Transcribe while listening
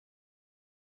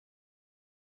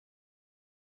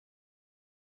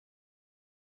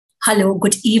Hello,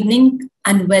 good evening,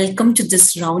 and welcome to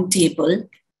this roundtable,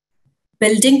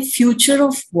 Building Future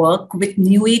of Work with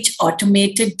New Age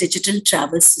Automated Digital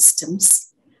Travel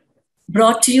Systems,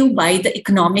 brought to you by the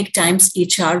Economic Times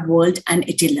HR World and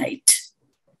Itilite.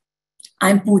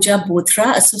 I'm Pooja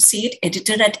Bothra, Associate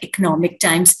Editor at Economic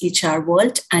Times HR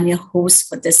World, and your host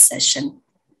for this session.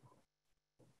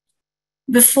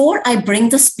 Before I bring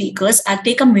the speakers, I'll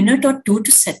take a minute or two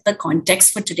to set the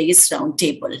context for today's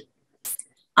roundtable.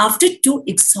 After 2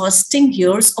 exhausting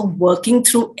years of working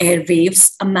through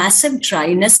airwaves, a massive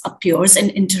dryness appears in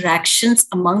interactions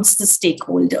amongst the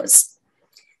stakeholders.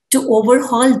 To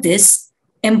overhaul this,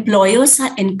 employers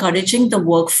are encouraging the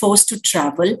workforce to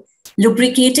travel,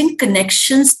 lubricating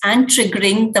connections and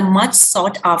triggering the much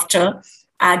sought after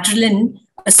adrenaline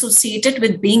associated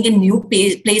with being in new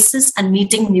places and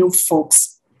meeting new folks.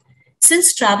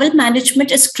 Since travel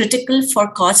management is critical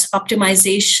for cost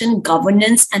optimization,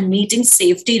 governance, and meeting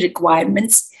safety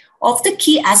requirements of the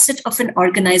key asset of an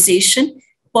organization,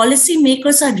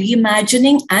 policymakers are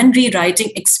reimagining and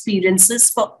rewriting experiences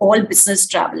for all business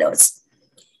travelers.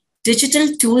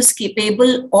 Digital tools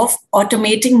capable of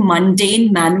automating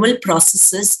mundane manual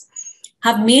processes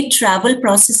have made travel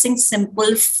processing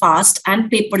simple, fast,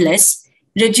 and paperless,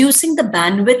 reducing the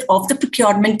bandwidth of the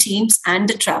procurement teams and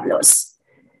the travelers.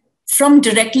 From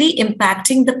directly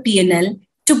impacting the P&L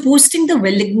to boosting the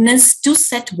willingness to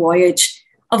set voyage,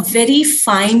 a very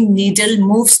fine needle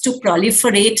moves to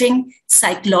proliferating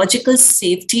psychological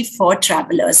safety for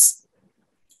travelers.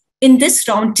 In this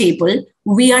roundtable,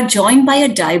 we are joined by a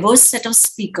diverse set of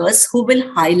speakers who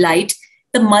will highlight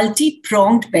the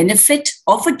multi-pronged benefit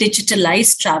of a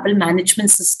digitalized travel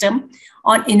management system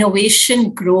on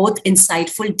innovation, growth,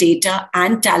 insightful data,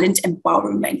 and talent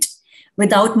empowerment.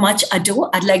 Without much ado,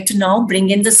 I'd like to now bring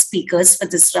in the speakers for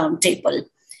this roundtable.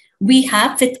 We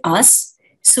have with us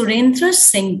Surendra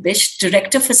Singh Bish,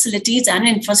 Director Facilities and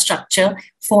Infrastructure,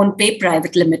 PhonePe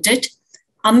Private Limited;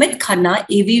 Amit Khanna,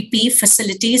 AVP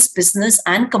Facilities, Business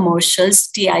and Commercials,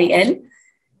 TIL;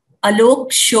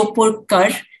 Alok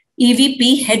Shopurkar,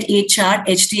 EVP Head HR,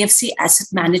 HDFC Asset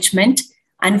Management;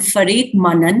 and Farid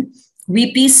Manan,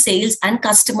 VP Sales and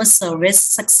Customer Service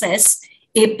Success,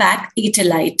 APAC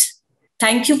Itilite.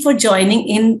 Thank you for joining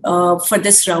in for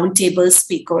this roundtable,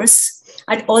 speakers.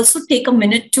 I'd also take a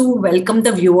minute to welcome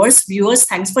the viewers. Viewers,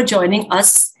 thanks for joining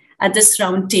us at this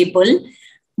roundtable.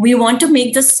 We want to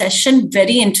make the session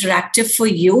very interactive for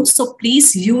you, so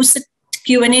please use the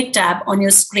Q&A tab on your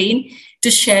screen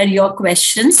to share your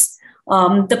questions.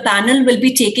 The panel will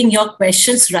be taking your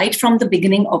questions right from the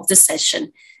beginning of the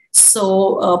session.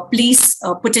 So please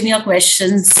put in your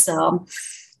questions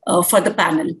for the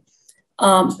panel.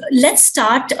 Let's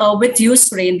start with you,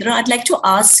 Surendra. I'd like to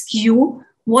ask you,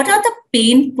 what are the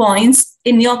pain points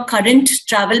in your current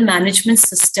travel management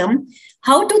system?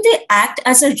 How do they act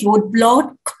as a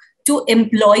roadblock to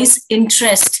employees'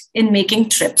 interest in making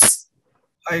trips?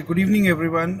 Hi, good evening,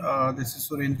 everyone. This is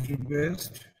Surendra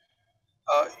Best.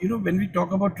 When we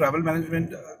talk about travel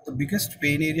management, the biggest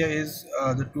pain area is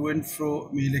the to and fro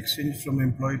mail exchange from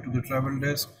employee to the travel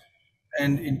desk.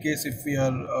 And in case if we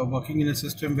are working in a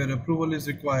system where approval is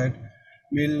required,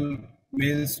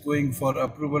 mails going for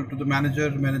approval to the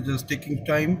managers taking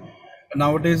time.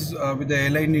 Nowadays, with the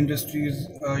airline industries,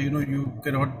 you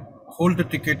cannot hold the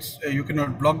tickets, you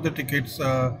cannot block the tickets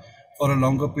for a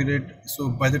longer period. So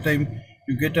by the time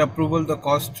you get approval, the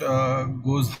cost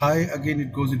goes high. Again,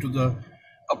 it goes into the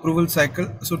approval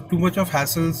cycle. So too much of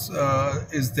hassles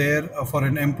is there for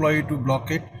an employee to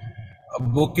block it,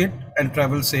 book it, and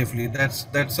travel safely. That's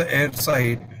the air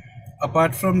side.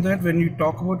 Apart from that, when you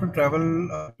talk about the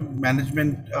travel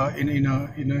management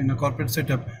in a corporate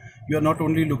setup, you are not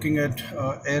only looking at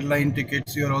airline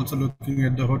tickets, you are also looking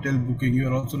at the hotel booking, you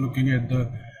are also looking at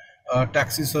the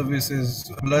taxi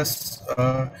services. Plus,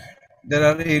 there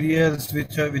are areas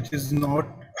which is not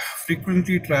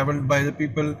frequently traveled by the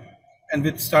people, and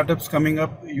with startups coming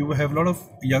up, you have a lot of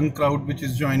young crowd which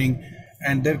is joining.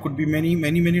 And there could be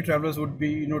many travelers would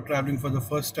be traveling for the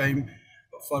first time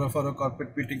for a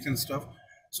corporate meetings and stuff.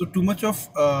 So too much of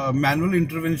manual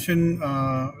intervention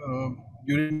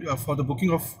during for the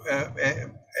booking of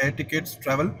air tickets,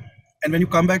 travel, and when you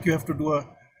come back, you have to do a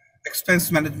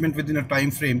expense management within a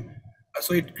time frame.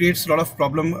 So it creates a lot of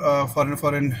problem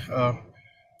for an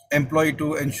employee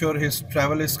to ensure his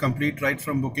travel is complete right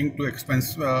from booking to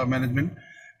expense management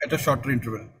at a shorter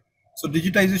interval. So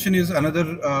digitization is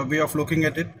another way of looking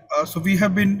at it. So we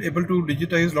have been able to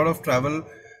digitize a lot of travel,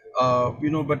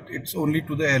 but it's only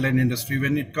to the airline industry.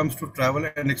 When it comes to travel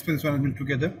and expense management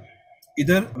together,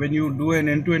 either when you do an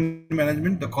end-to-end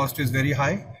management, the cost is very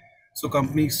high. So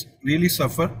companies really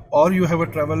suffer, or you have a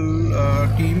travel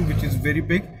team which is very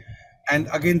big, and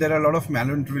again there are a lot of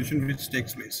manual intervention which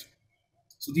takes place.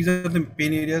 So these are the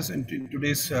pain areas, and in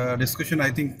today's discussion, I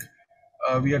think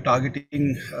we are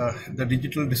targeting the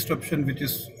digital disruption which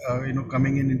is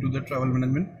coming in into the travel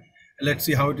management. Let's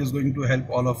see how it is going to help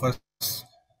all of us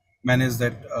manage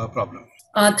that problem.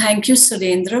 Thank you,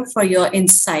 Surendra, for your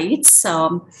insights.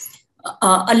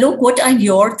 Alok, what are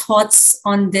your thoughts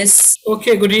on this?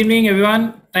 Okay, good evening,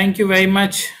 everyone. Thank you very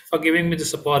much for giving me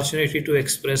this opportunity to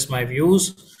express my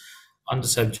views on the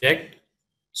subject.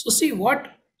 So, see, what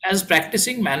as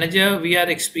practicing manager, we are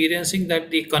experiencing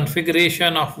that the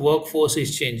configuration of workforce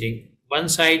is changing. One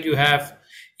side, you have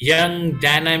young,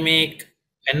 dynamic,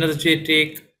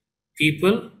 energetic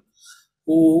people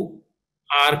who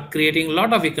are creating a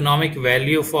lot of economic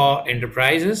value for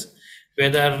enterprises,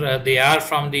 whether they are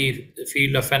from the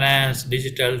field of finance,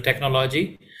 digital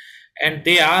technology, and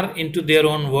they are into their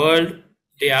own world.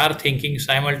 They are thinking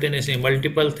simultaneously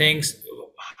multiple things,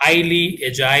 highly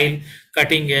agile,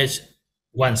 cutting edge,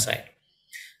 one side.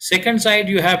 Second side,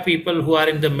 you have people who are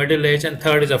in the middle age, and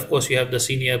third is, of course, you have the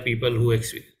senior people who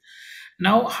experience.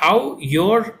 Now, how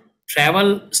your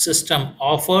travel system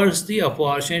offers the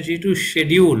opportunity to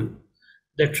schedule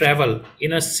the travel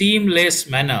in a seamless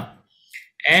manner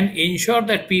and ensure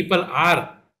that people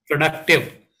are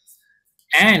productive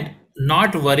and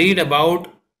not worried about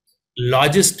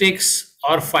logistics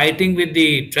or fighting with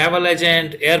the travel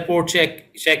agent, airport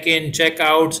check-in,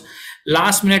 check-outs,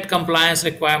 last minute compliance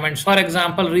requirements. For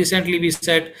example, recently we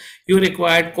said you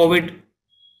required COVID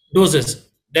doses.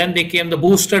 Then they came the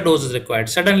booster doses required.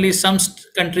 Suddenly, some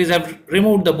countries have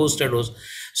removed the booster dose.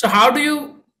 So, how do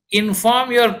you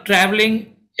inform your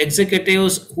traveling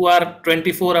executives who are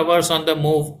 24 hours on the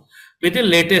move with the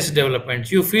latest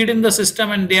developments? You feed in the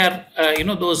system, and they are,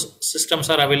 those systems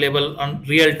are available on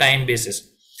real time basis.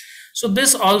 So,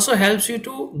 this also helps you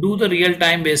to do the real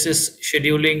time basis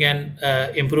scheduling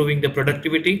and improving the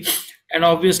productivity, and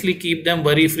obviously keep them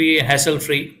worry free, hassle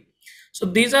free. So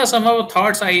these are some of the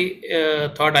thoughts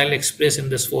I thought I'll express in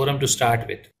this forum to start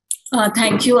with.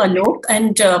 Thank you, Alok.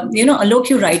 And, Alok,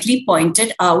 you rightly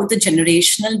pointed out the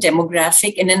generational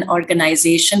demographic in an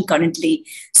organization currently.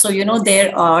 So,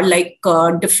 there are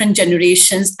different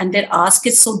generations and their ask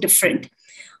is so different.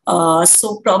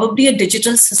 So probably a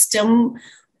digital system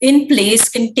in place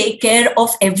can take care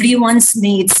of everyone's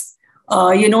needs.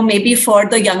 Maybe for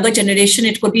the younger generation,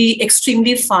 it could be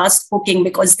extremely fast booking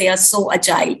because they are so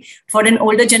agile. For an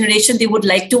older generation, they would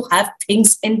like to have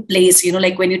things in place,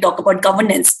 like when you talk about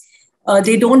governance.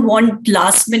 They don't want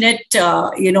last minute,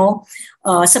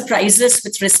 surprises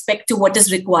with respect to what is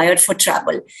required for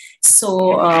travel.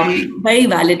 So very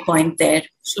valid point there.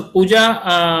 So Pooja,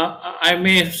 I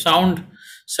may sound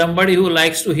somebody who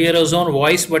likes to hear his own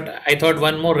voice, but I thought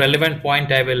one more relevant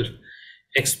point I will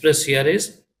express here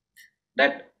is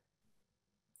that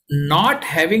not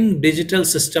having digital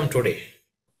system today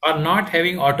or not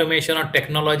having automation or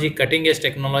technology, cutting edge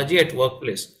technology at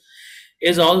workplace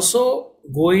is also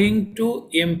going to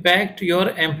impact your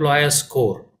employer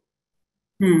score.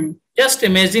 Just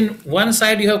imagine one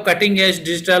side you have cutting edge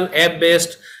digital app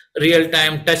based real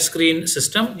time touchscreen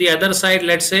system. The other side,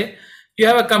 let's say you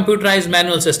have a computerized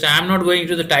manual system. I'm not going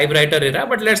to the typewriter era,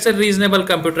 but let's say reasonable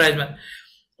computerized.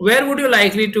 Where would you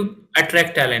likely to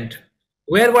attract talent?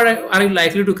 Where are you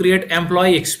likely to create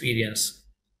employee experience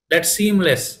that's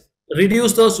seamless,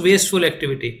 reduce those wasteful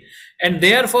activity? And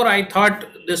therefore, I thought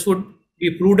this would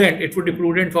be prudent. It would be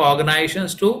prudent for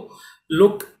organizations to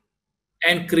look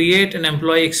and create an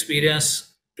employee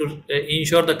experience to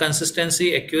ensure the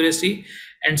consistency, accuracy,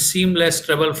 and seamless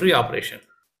trouble-free operation.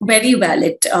 Very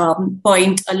valid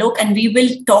point, Alok, and we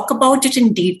will talk about it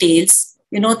in details.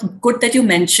 Good that you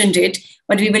mentioned it,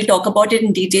 but we will talk about it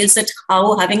in details that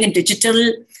how having a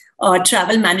digital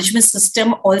travel management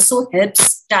system also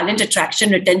helps talent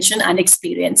attraction, retention, and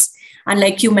experience. And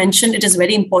like you mentioned, it is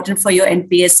very important for your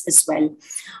NPS as well.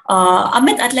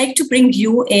 Amit, I'd like to bring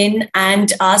you in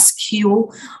and ask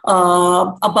you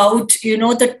about,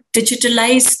 the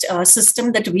digitalized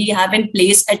system that we have in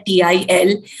place at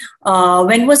TIL.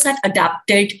 When was that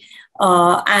adapted?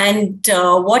 And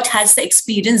what has the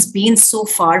experience been so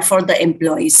far for the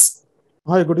employees?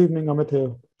 Hi, good evening, Amit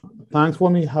here. Thanks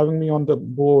for having me on the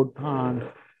board. And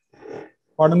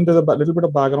pardon, there's a little bit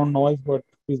of background noise, but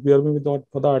please bear with me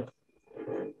for that.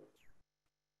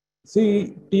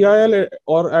 See, TIL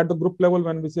or at the group level,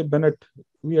 when we say Bennett,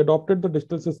 we adopted the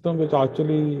digital system, which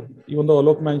actually, even though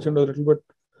Alok mentioned a little bit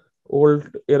old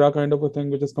era kind of a thing,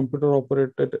 which is computer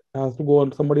operated, it has to go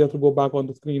on, somebody has to go back on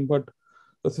the screen. But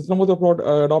the system was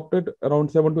adopted around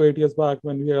 7 to 8 years back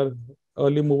when we are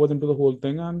early movers into the whole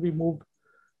thing, and we moved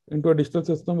into a digital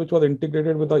system which was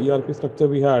integrated with the ERP structure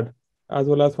we had, as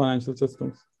well as financial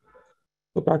systems.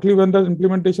 So practically when the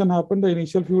implementation happened, the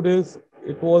initial few days,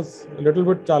 it was a little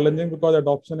bit challenging because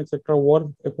adoption, etc., were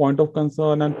a point of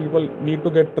concern and people need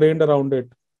to get trained around it.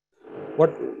 But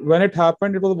when it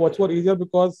happened, it was much more easier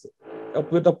because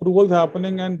with approvals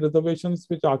happening and reservations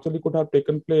which actually could have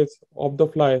taken place off the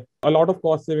fly, a lot of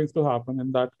cost savings to happen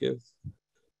in that case,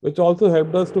 which also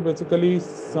helped us to basically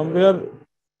somewhere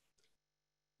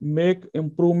make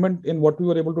improvement in what we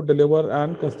were able to deliver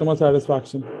and customer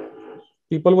satisfaction.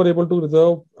 People were able to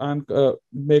reserve and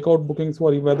make out bookings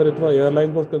for whether it was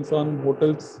airlines was concerned,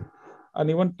 hotels, and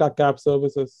even cab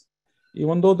services.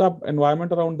 Even though the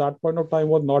environment around that point of time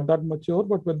was not that mature,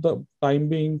 but with the time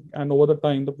being and over the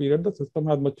time, the period, the system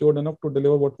has matured enough to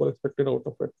deliver what was expected out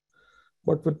of it.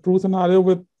 But with true scenario,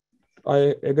 with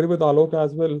I agree with Alok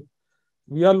as well.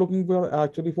 We are looking for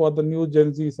actually for the new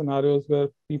Gen Z scenarios where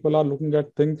people are looking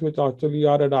at things which actually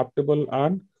are adaptable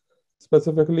and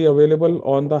specifically available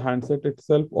on the handset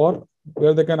itself, or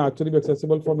where they can actually be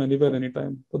accessible from anywhere,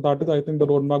 anytime. So that is, I think, the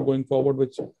roadmap going forward,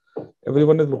 which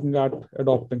everyone is looking at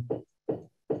adopting.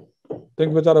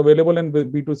 Things which are available in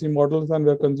B2C models and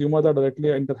where consumers are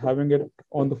directly having it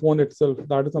on the phone itself.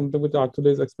 That is something which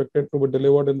actually is expected to be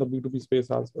delivered in the B2B space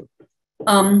as well.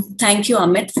 Thank you,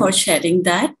 Amit, for sharing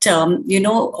that.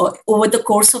 Over the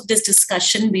course of this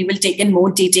discussion, we will take in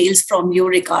more details from you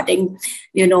regarding,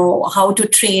 how to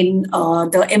train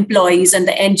the employees and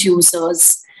the end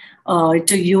users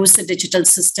to use the digital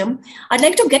system. I'd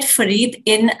like to get Fareed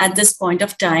in at this point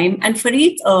of time. And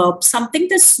Fareed, something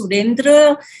that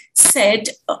Surendra said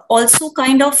also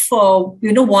kind of,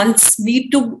 wants me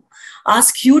to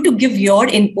ask you to give your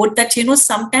input that,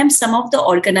 sometimes some of the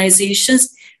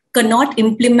organizations cannot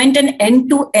implement an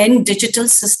end-to-end digital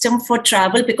system for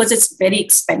travel because it's very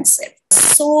expensive.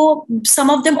 So some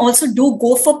of them also do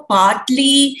go for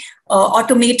partly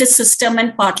automated system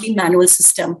and partly manual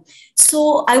system.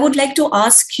 So I would like to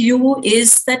ask you,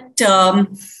 is it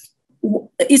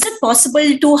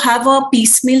possible to have a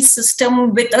piecemeal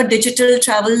system with a digital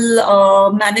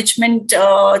travel management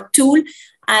tool?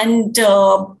 And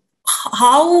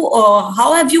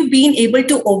how have you been able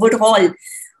to overhaul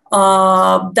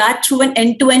that through an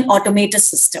end-to-end automated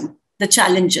system, the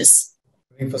challenges?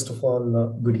 First of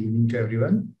all, good evening to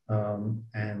everyone.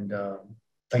 And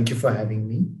thank you for having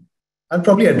me. I'll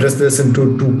probably address this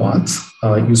into two parts.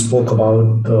 You spoke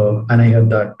about, and I heard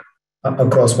that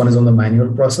across, one is on the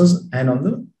manual process and on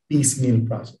the piecemeal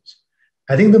process.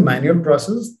 I think the manual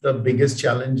process, the biggest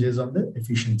challenge is on the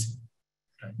efficiency.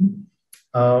 Right?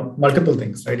 Multiple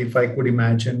things, right? If I could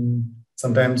imagine,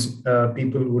 sometimes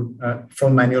people would,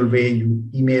 from manual way,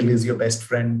 email is your best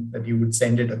friend, that you would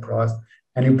send it across,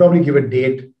 and you probably give a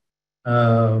date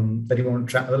that you want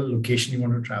to travel, location you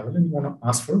want to travel, and you want to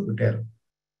ask for a hotel.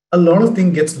 A lot of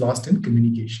things gets lost in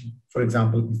communication. For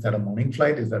example, is that a morning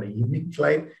flight? Is that an evening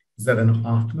flight? Is that an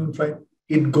afternoon flight?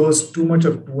 It goes too much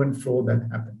of to and fro that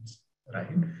happens,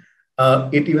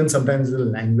 right? It even sometimes is a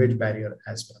language barrier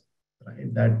as well,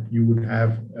 right? That you would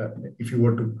have if you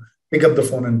were to pick up the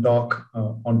phone and talk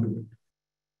onto it.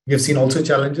 We have seen also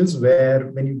challenges where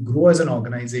when you grow as an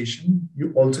organization,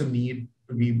 you also need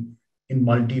to be in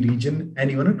multi-region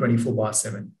and even a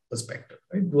 24/7 perspective,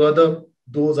 right?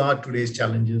 Those are today's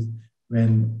challenges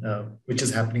which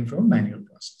is happening from a manual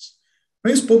process.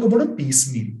 When you spoke about a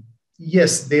piecemeal,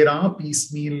 yes, there are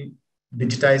piecemeal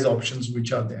digitized options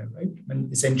which are there, right?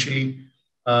 And essentially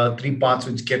three parts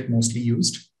which get mostly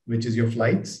used, which is your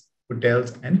flights,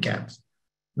 hotels, and cabs.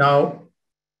 Now,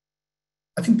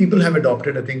 I think people have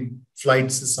adopted, I think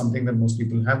flights is something that most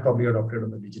people have probably adopted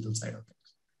on the digital side of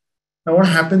things. Now, what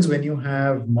happens when you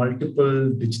have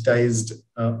multiple digitized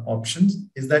options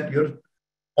is that you're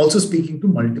also speaking to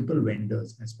multiple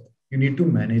vendors as well. You need to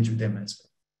manage them as well.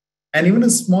 And even a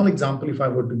small example, if I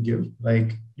were to give,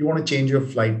 like you want to change your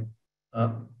flight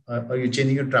or you're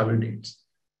changing your travel dates.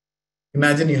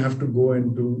 Imagine you have to go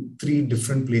into 3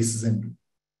 different places and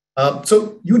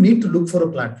so you need to look for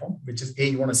a platform, which is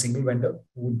you want a single vendor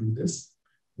who would do this.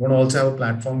 You want to also have a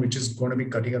platform which is going to be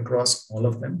cutting across all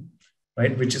of them,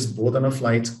 right? Which is both on a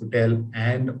flight, hotel,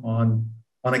 and on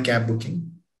a cab booking.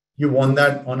 You want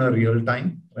that on a real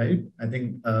time, right? I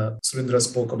think Surendra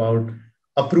spoke about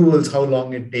approvals, how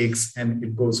long it takes, and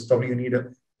it goes. Probably you need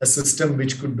a system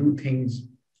which could do things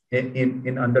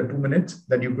in under 2 minutes,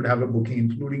 that you could have a booking,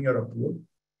 including your approval.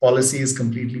 Policy is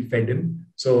completely fed in.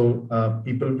 So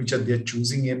people which are they're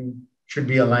choosing in should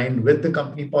be aligned with the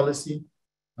company policy,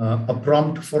 a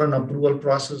prompt for an approval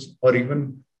process, or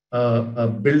even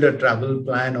build a travel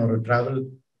plan or a travel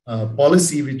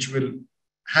policy which will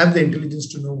have the intelligence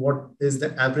to know what is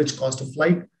the average cost of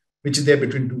flight, which is there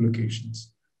between two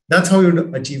locations. That's how you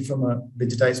would achieve from a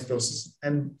digitized process.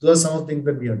 And those are some of the things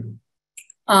that we are doing.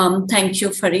 Thank you,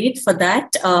 Fareed, for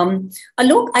that.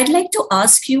 Alok, I'd like to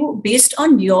ask you, based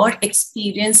on your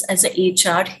experience as an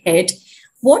HR head,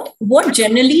 what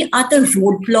generally are the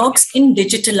roadblocks in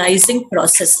digitalizing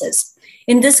processes?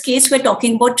 In this case, we're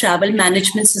talking about travel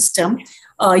management system.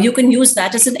 You can use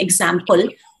that as an example.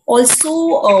 Also,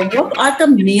 what are the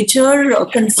major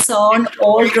concern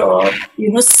or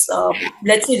let's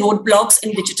say roadblocks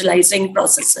in digitalizing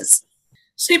processes?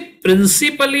 See,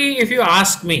 principally, if you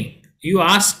ask me, you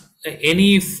ask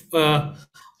any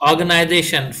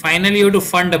organization, finally you have to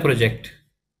fund a project,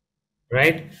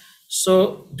 right?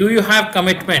 So, do you have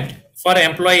commitment for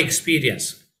employee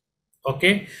experience?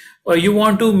 Okay, or you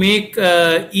want to make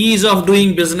ease of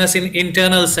doing business in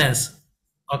internal sense?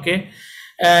 Okay,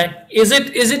 is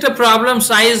it a problem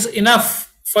size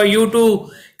enough for you to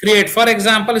create? For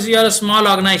example, if you are a small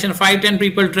organization, 5-10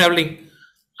 people traveling,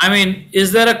 I mean,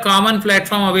 is there a common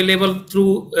platform available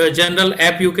through a general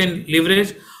app you can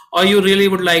leverage, or you really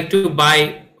would like to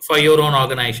buy for your own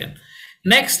organization?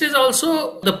 Next is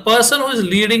also the person who is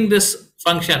leading this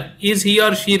function. Is he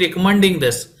or she recommending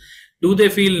this? Do they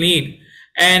feel need?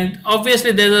 And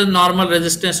obviously there's a normal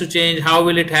resistance to change. How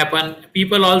will it happen?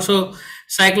 People also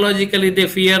psychologically, they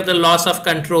fear the loss of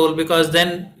control, because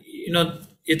then,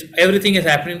 everything is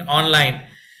happening online.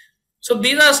 So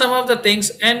these are some of the things,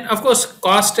 and of course,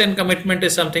 cost and commitment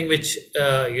is something which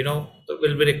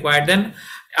will be required. Then,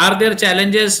 are there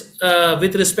challenges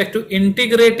with respect to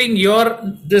integrating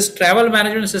this travel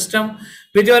management system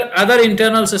with your other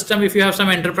internal system? If you have some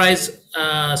enterprise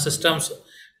systems,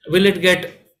 will it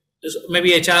get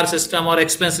maybe HR system or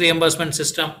expense reimbursement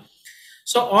system?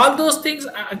 So all those things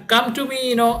come to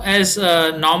me, as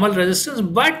normal resistance.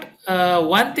 But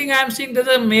one thing I'm seeing, there's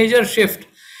a major shift,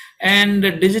 and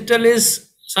digital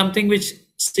is something which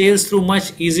sails through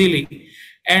much easily,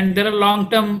 and there are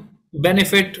long-term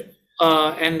benefit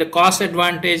and the cost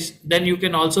advantage. Then you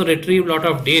can also retrieve a lot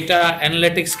of data,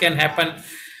 analytics can happen.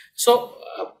 So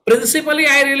principally,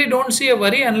 I really don't see a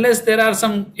worry unless there are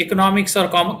some economics or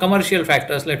commercial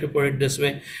factors, let me put it this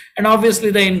way. And obviously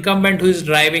the incumbent who is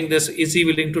driving this, is he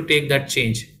willing to take that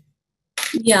change?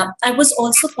 Yeah, I was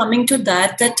also coming to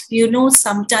that,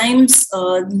 sometimes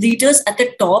leaders at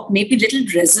the top may be a little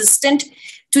resistant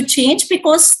to change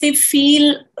because they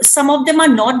feel some of them are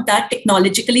not that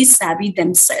technologically savvy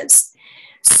themselves.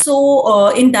 So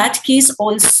in that case,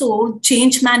 also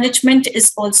change management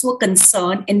is also a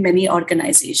concern in many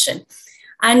organizations.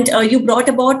 And you brought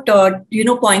about,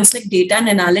 points like data and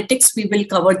analytics. We will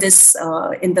cover this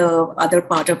in the other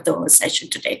part of the session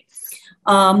today.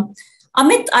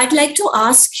 Amit, I'd like to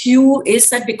ask you,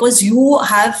 is that because you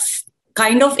have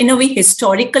kind of, in a way,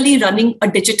 historically running a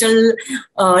digital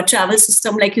travel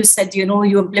system, like you said, you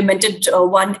implemented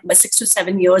one 6 to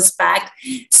 7 years back.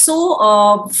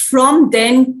 So from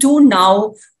then to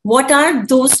now, what are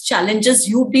those challenges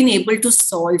you've been able to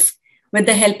solve with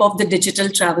the help of the digital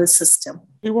travel system?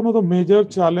 One of the major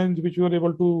challenge which we were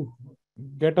able to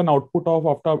get an output of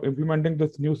after implementing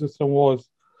this new system was,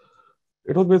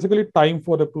 it was basically time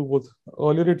for approvals.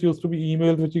 Earlier, it used to be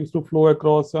emails which used to flow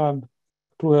across and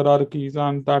through hierarchies,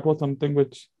 and that was something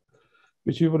which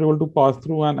we were able to pass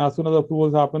through. And as soon as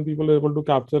approvals happen, people were able to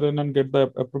capture in and get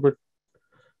the appropriate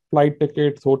flight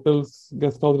tickets, hotels,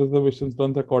 guest house reservations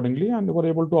done accordingly, and were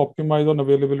able to optimize on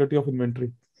availability of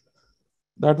inventory.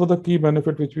 That was the key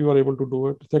benefit which we were able to do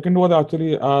it. Second was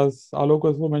actually, as Alok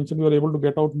also mentioned, we were able to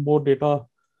get out more data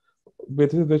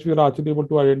basis which we were actually able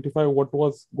to identify what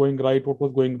was going right, what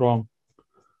was going wrong.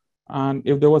 And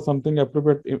if there was something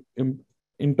appropriate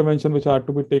intervention which had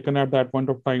to be taken at that point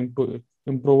of time to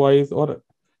improvise or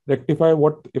rectify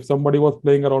what if somebody was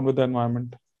playing around with the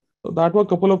environment. So that were a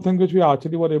couple of things which we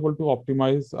actually were able to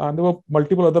optimize. And there were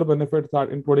multiple other benefits that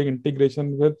including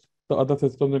integration with the other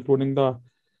systems, including the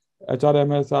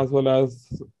HRMS as well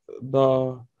as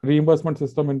the reimbursement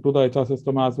system into the HR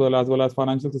system as well as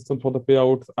financial systems for the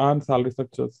payouts and salary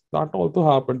structures. That also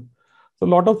happened. So a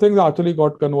lot of things actually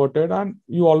got converted, and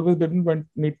you always didn't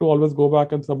need to always go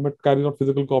back and submit, carry out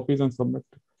physical copies and submit,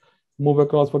 move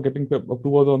across for getting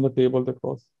approvals on the table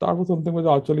across. That was something which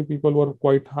actually people were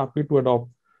quite happy to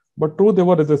adopt. But true, there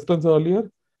were resistance earlier.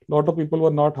 A lot of people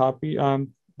were not happy, and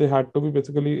they had to be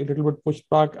basically a little bit pushed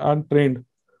back and trained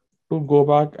to go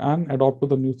back and adopt to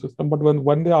the new system. But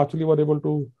when they actually were able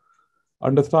to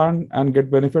understand and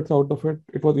get benefits out of it,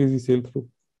 it was easy sail through.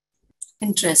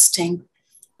 Interesting.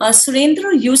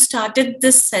 Surendra, you started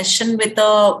this session with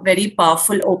a very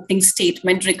powerful opening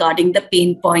statement regarding the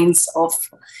pain points of,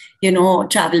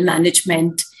 travel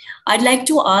management. I'd like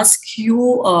to ask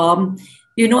you,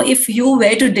 if you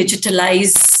were to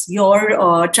digitalize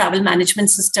your travel management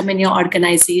system in your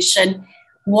organization,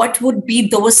 what would be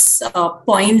those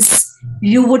points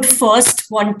you would first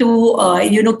want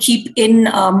to, keep in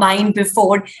mind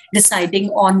before deciding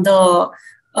on the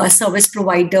service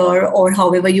provider or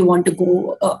however you want to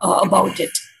go about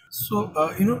it? So,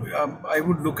 I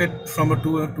would look at from a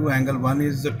two angle. One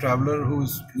is the traveler who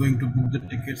is going to book the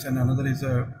tickets, and another is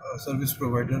a service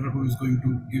provider who is going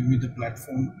to give me the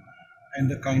platform and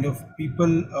the kind of people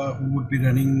who would be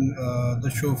running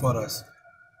the show for us.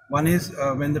 One is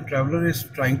when the traveler is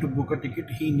trying to book a ticket,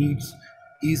 he needs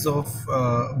ease of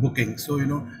booking. So,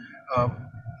 uh,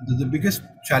 the biggest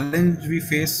challenge we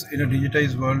face in a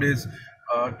digitized world is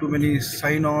too many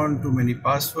sign on, too many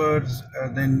passwords,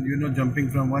 then, jumping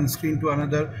from one screen to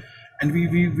another. And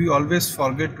we always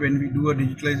forget when we do a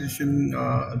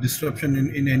digitalization disruption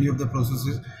in any of the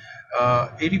processes.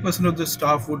 80% of the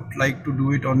staff would like to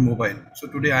do it on mobile. So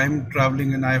today I'm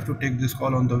traveling and I have to take this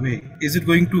call on the way. Is it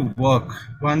going to work?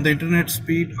 One, the internet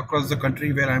speed across the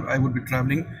country where I would be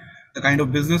traveling, the kind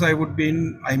of business I would be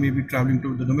in, I may be traveling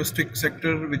to the domestic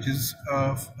sector, which is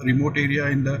a remote area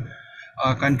in the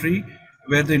country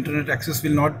where the internet access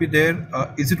will not be there.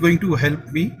 Is it going to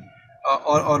help me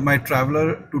or my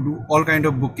traveler to do all kind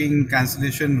of booking,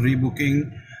 cancellation,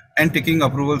 rebooking, and taking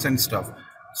approvals and stuff?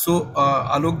 So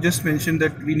Alok just mentioned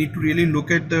that we need to really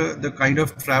look at the kind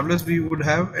of travelers we would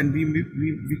have, and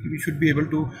we should be able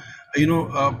to,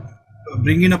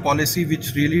 bring in a policy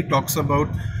which really talks about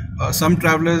some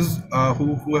travelers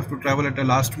who have to travel at a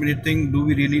last minute thing. Do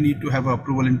we really need to have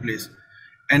approval in place?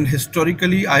 And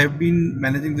historically, I have been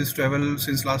managing this travel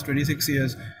since last 26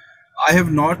 years. I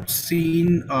have not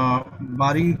seen,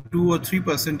 barring 2 or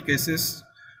 3% cases,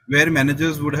 where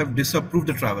managers would have disapproved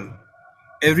the travel.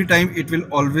 Every time it will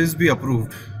always be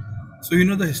approved. So,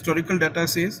 the historical data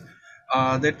says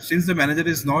that since the manager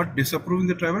is not disapproving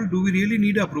the travel, do we really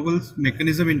need approval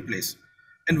mechanism in place?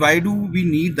 And why do we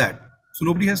need that? So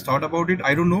nobody has thought about it.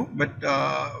 I don't know, but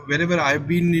wherever I've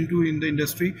been in the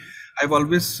industry, I've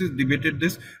always debated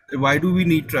this. Why do we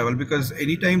need travel? Because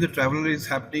anytime the travel is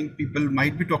happening, people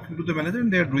might be talking to the manager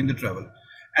and they are doing the travel.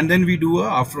 And then we do a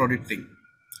after audit thing.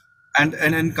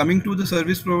 And coming to the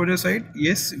service provider side,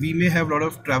 yes, we may have a lot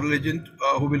of travel agent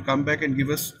who will come back and give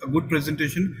us a good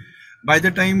presentation. By the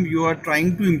time you are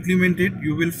trying to implement it,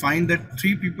 you will find that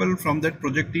 3 people from that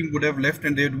project team would have left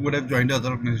and they would have joined the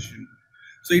other organization.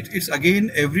 So it's again,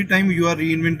 every time you are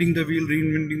reinventing the wheel,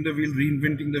 reinventing the wheel,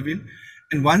 reinventing the wheel.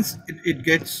 And once it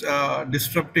gets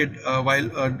disrupted while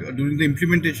during the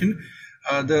implementation,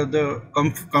 the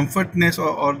comfortness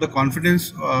or the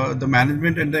confidence the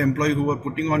management and the employee who are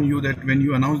putting on you, that when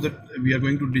you announce that we are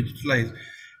going to digitalize,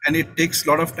 and it takes a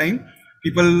lot of time,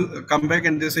 people come back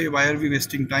and they say, why are we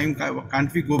wasting time?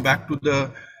 Can't we go back to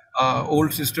the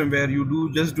old system where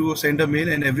you just send a mail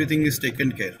and everything is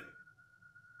taken care?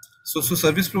 So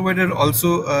service provider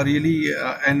also really,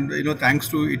 and thanks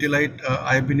to Itilite,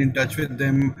 I've been in touch with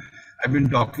them. I've been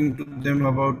talking to them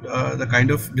about the kind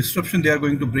of disruption they are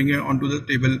going to bring onto the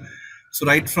table. So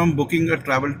right from booking a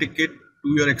travel ticket to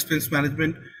your expense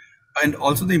management, and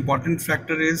also the important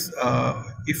factor is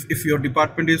if your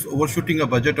department is overshooting a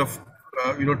budget of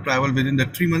travel within the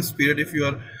 3 months period, if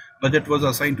your budget was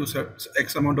assigned to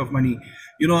X amount of money,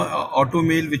 auto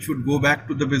mail which would go back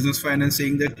to the business finance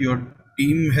saying that your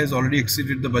team has already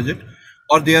exceeded the budget,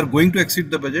 or they are going to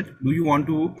exceed the budget. Do you want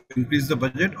to increase the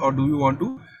budget, or do you want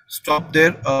to stop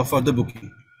there for the booking?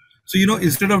 So,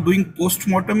 instead of doing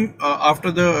post-mortem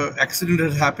after the accident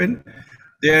has happened,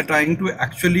 they are trying to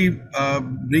actually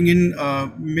bring in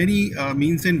many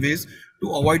means and ways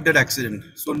to avoid that accident.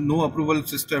 So no approval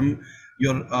system,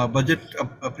 your budget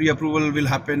pre-approval will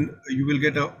happen. You will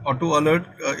get an auto alert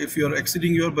if you are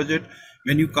exceeding your budget.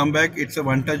 When you come back, it's a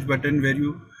one-touch button where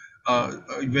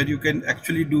you can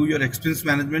actually do your expense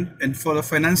management. And for the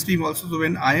finance team also, so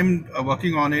when I am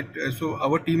working on it, so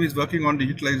our team is working on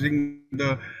digitalizing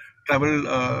the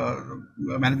travel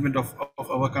management of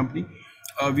our company.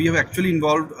 We have actually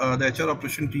involved the HR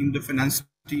operation team, the finance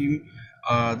team,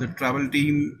 the travel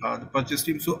team, the purchase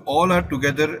team. So all are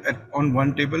together on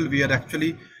one table. We are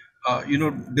actually,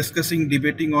 discussing,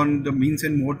 debating on the means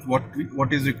and modes,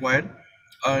 what is required,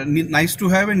 nice to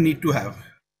have and need to have.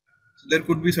 So there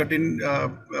could be certain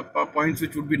points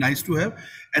which would be nice to have,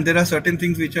 and there are certain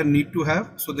things which are need to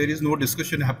have. So there is no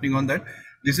discussion happening on that.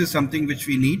 This is something which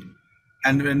we need.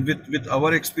 And when with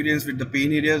our experience with the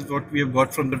pain areas, what we have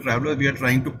got from the traveler, we are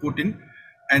trying to put in.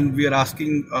 and we are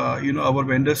asking our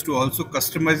vendors to also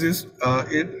customize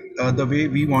it the way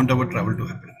we want our travel to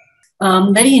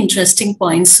happen. Very interesting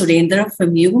points, Surendra,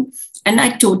 from you. And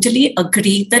I totally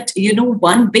agree that,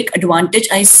 one big advantage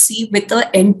I see with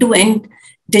the end-to-end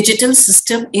digital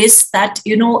system is that,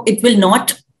 it will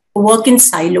not work in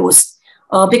silos.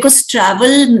 Because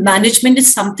travel management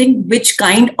is something which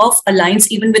kind of aligns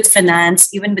even with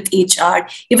finance, even with HR,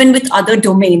 even with other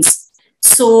domains.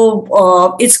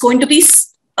 So it's going to be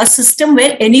a system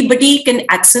where anybody can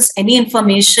access any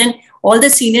information. All the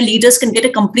senior leaders can get a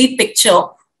complete picture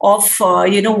of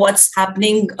what's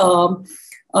happening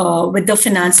with the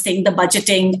financing, the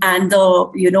budgeting, and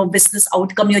the business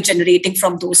outcome you're generating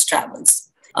from those travels.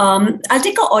 I'll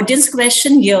take an audience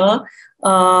question here.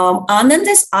 Anand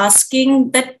is asking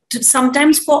that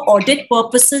sometimes for audit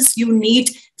purposes you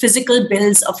need physical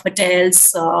bills of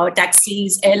hotels,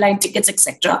 taxis, airline tickets,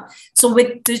 etc. So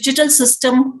with digital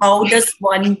system, how does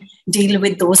one deal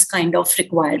with those kind of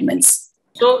requirements?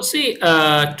 So see,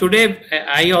 today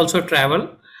I also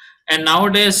travel, and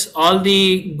nowadays all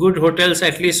the good hotels,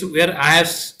 at least where I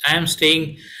am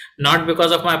staying, not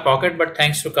because of my pocket but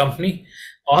thanks to company,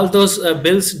 all those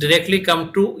bills directly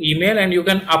come to email and you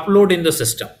can upload in the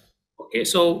system. Okay,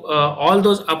 so all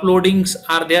those uploadings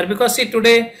are there because see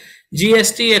today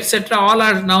GST etc. all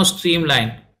are now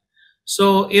streamlined.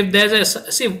 So if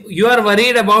there's you are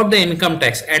worried about the income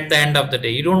tax at the end of the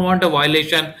day. You don't want a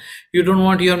violation. You don't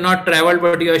want, you have not traveled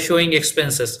but you are showing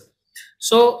expenses.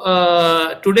 So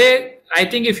today, I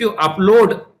think if you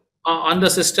upload on the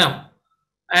system,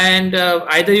 and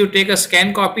either you take a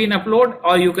scan copy and upload,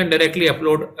 or you can directly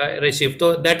upload receipt.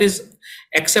 So that is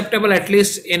acceptable, at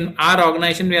least in our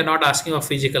organization. We are not asking a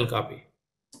physical copy.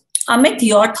 Amit,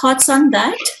 your thoughts on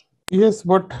that? Yes,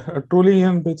 but truly,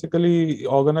 and basically,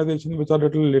 organizations which are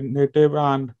little native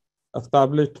and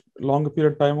established long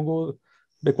period of time ago,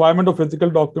 requirement of physical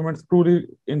documents truly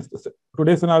in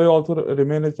today's scenario also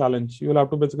remain a challenge. You will have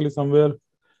to basically somewhere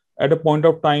at a point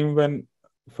of time when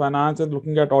finance is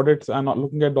looking at audits and not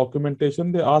looking at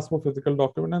documentation, they ask for physical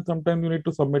document, and sometimes you need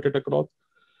to submit it across.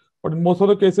 But in most of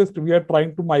the cases, we are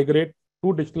trying to migrate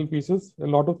to digital pieces. A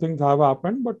lot of things have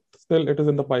happened, but still it is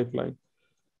in the pipeline.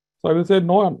 So I will say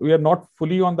no, we are not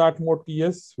fully on that mode.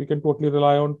 Yes, we can totally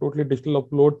rely on totally digital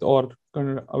uploads or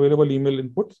available email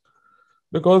inputs,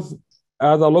 because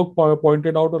as Alok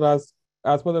pointed out, or as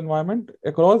per the environment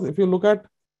across, if you look at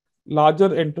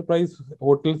larger enterprise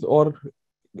hotels or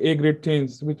A-grade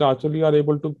chains, which actually are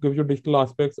able to give you digital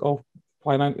aspects of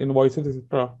finance invoices,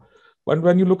 etc. But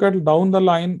when you look at down the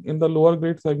line in the lower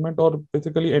grade segment or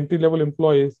basically entry-level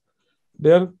employees,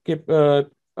 their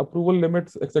approval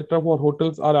limits, etc. for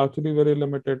hotels are actually very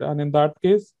limited. And in that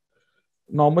case,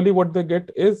 normally what they get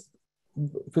is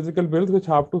physical bills which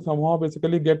have to somehow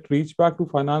basically get reached back to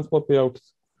finance for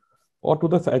payouts or to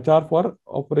the HR for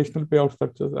operational payout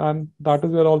structures. And that is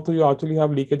where also you actually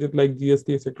have leakages like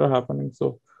GST, etc. happening.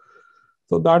 So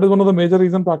that is one of the major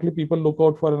reasons actually people look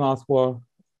out for and ask for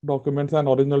documents and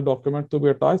original documents to be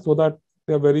attached so that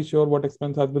they are very sure what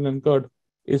expense has been incurred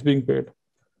is being paid.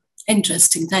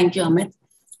 Interesting. Thank you, Amit.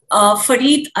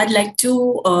 Fareed, I'd like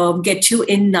to get you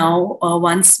in now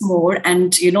once more.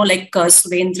 And, like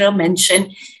Surendra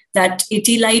mentioned, that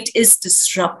ETLite is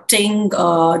disrupting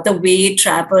the way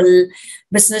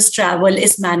business travel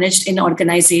is managed in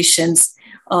organizations.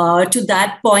 To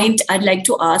that point, I'd like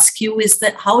to ask you is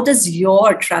that how does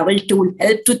your travel tool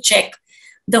help to check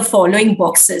the following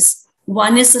boxes?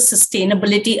 One is the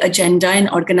sustainability agenda in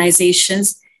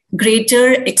organizations,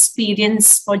 greater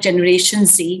experience for Generation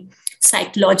Z,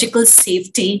 psychological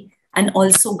safety, and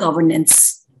also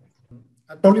governance.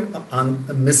 I probably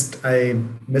missed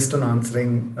on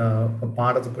answering a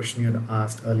part of the question you had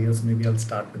asked earlier, so maybe I'll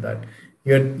start with that.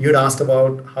 You had asked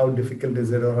about how difficult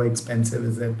is it or how expensive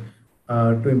is it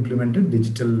to implement a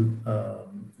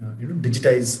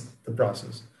digitize the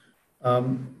process.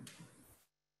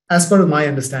 As per my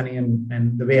understanding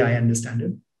and the way I understand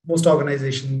it, most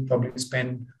organizations probably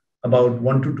spend about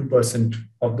 1 to 2%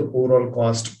 of the overall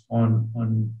cost on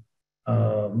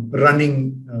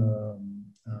running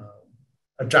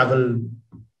a travel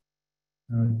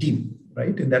team,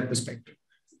 right? In that perspective.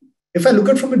 If I look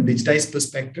at it from a digitized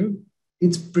perspective,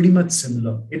 it's pretty much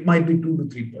similar. It might be 2 to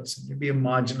 3%. Maybe a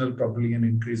marginal, probably an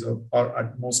increase or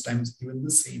at most times even the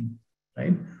same,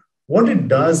 right? What it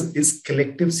does is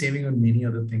collective saving on many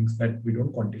other things that we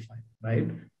don't quantify, right?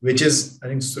 Which is, I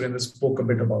think Surendra spoke a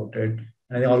bit about it.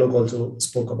 And I think Alok also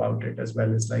spoke about it as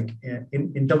well. It's like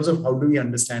in terms of how do we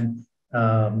understand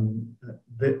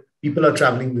the people are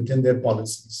traveling within their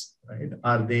policies, right?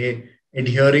 Are they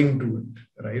adhering to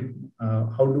it, right?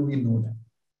 How do we know that?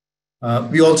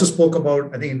 We also spoke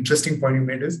about, I think, interesting point you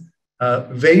made is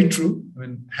very true. I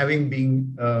mean, having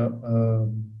been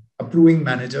approving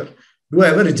manager, do I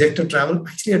ever reject a travel?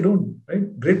 Actually, I don't.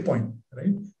 Right? Great point.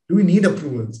 Right? Do we need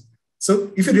approvals?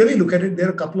 So, if you really look at it, there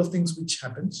are a couple of things which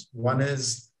happens. One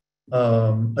is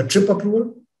a trip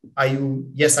approval. Are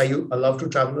you allowed to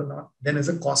travel or not? Then is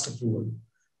a cost approval.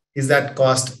 Is that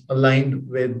cost aligned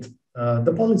with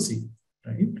the policy?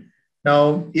 Right?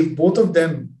 Now, if both of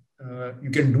them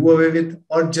you can do away with,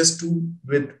 or just do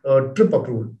with trip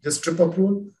approval, just trip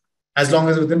approval, as long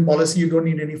as within policy, you don't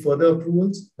need any further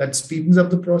approvals. That speeds up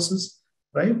the process,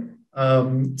 right?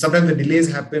 Sometimes the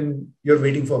delays happen, you're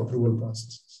waiting for approval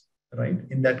processes, right?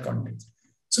 In that context.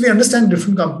 So we understand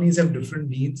different companies have different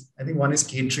needs. I think one is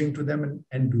catering to them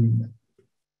and doing that.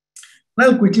 And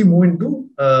I'll quickly move into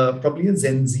probably a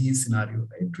Gen Z scenario,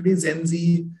 right? Today, Gen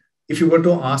Z, if you were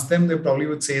to ask them, they probably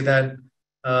would say that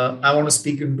I want to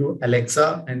speak into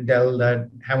Alexa and tell that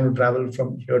I want to travel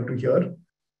from here to here,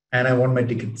 and I want my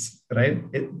tickets, right?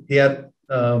 They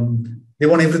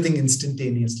want everything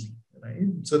instantaneously, right?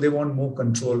 So they want more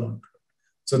control on it.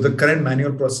 So the current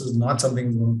manual process is not something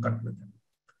that's going to cut with them.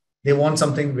 They want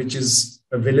something which is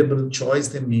available choice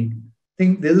they make. I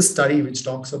think there's a study which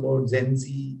talks about Gen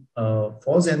Z.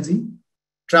 For Gen Z,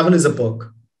 travel is a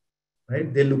perk,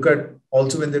 right? They look at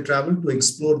also when they travel to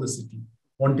explore the city,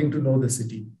 wanting to know the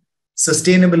city.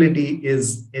 Sustainability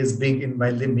is big in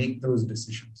while they make those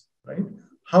decisions, right?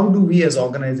 How do we as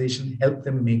organization help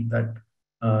them make that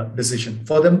decision?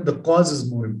 For them, the cause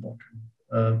is more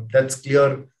important. That's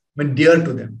clear when dear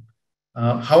to them.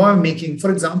 How I'm making,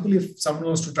 for example, if someone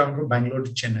wants to travel from Bangalore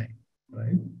to Chennai,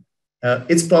 right?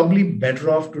 It's probably better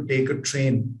off to take a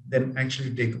train than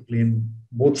actually take a plane,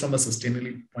 both from a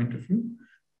sustainability point of view,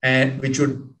 and which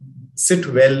would sit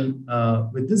well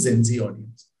with the Gen Z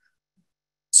audience.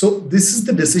 So this is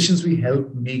the decisions we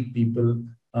help make people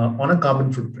on a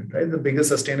carbon footprint, right? The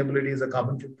biggest sustainability is a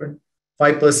carbon footprint.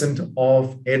 5%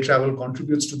 of air travel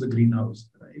contributes to the greenhouse,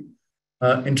 right?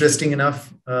 Interesting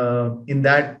enough, in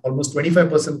that almost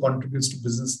 25% contributes to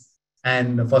business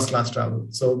and first class travel.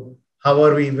 So how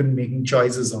are we even making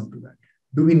choices onto that?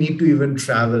 Do we need to even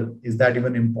travel? Is that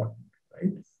even important,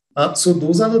 right? So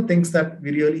those are the things that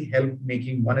we really help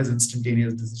making. One is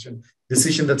instantaneous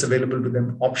decision that's available to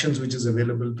them, options which is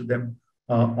available to them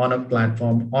on a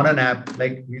platform, on an app.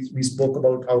 Like we spoke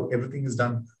about how everything is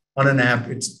done on an app.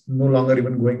 It's no longer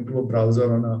even going to a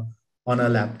browser on a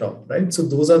laptop, right? So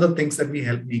those are the things that we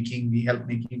help making. We help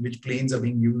making which planes are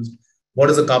being used. What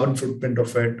is the carbon footprint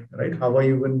of it, right? How are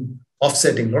you even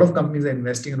offsetting? A lot of companies are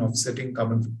investing in offsetting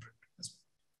carbon footprint.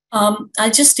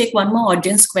 I'll just take one more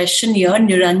audience question here.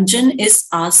 Niranjan is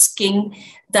asking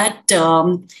that,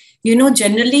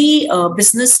 generally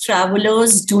business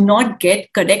travelers do not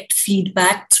get correct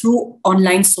feedback through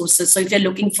online sources. So if you're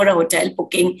looking for a hotel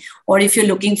booking, or if you're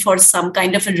looking for some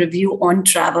kind of a review on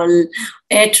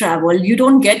air travel, you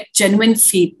don't get genuine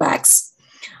feedbacks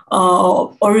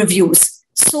or reviews.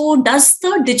 So does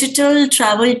the digital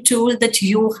travel tool that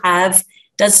you have,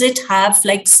 does it have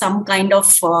like some kind of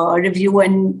review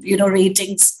and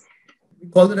ratings? We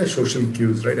call it as social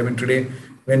cues, right? I mean, today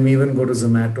when we even go to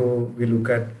Zomato, we look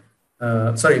at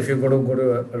if you go to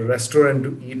a restaurant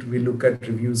to eat, we look at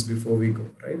reviews before we go,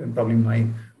 right? And probably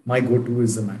my go-to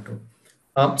is Zomato.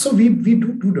 So we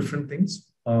do two different things.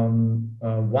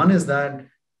 One is that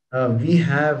we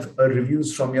have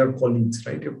reviews from your colleagues,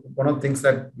 right? One of the things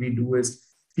that we do is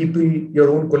your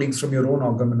own colleagues from your own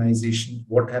organization,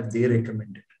 what have they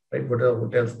recommended, right? What are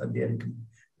hotels that they recommend?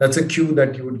 That's a cue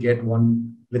that you would get,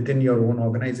 one within your own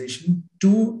organization.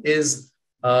 Two is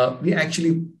we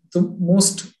actually, the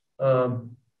most,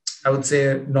 I would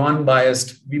say,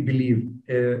 non-biased, we believe,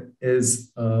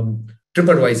 is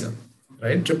TripAdvisor,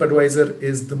 right? TripAdvisor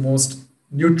is the most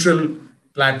neutral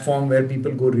platform where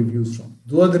people go reviews from.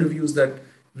 Those are the reviews that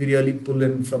we really pull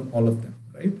in from all of them,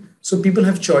 right? So people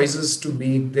have choices to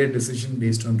make their decision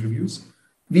based on reviews.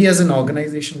 We as an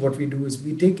organization, what we do is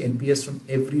we take NPS from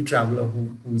every traveler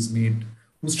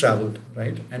who's traveled,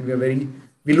 right? And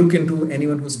we look into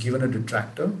anyone who's given a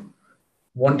detractor,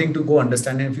 wanting to go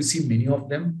understand. And if you see many of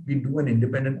them, we do an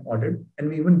independent audit and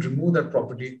we even remove that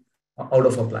property out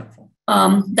of our platform.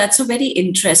 That's a very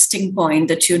interesting point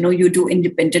that, you do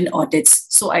independent audits.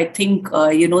 So I think,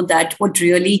 that would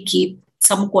really keep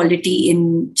some quality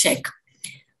in check.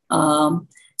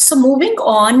 So moving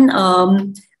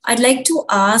on, I'd like to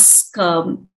ask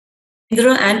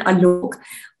Indra and Alok,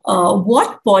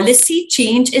 what policy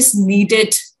change is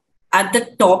needed at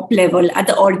the top level, at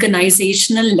the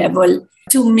organizational level,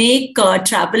 to make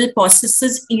travel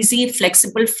processes easy,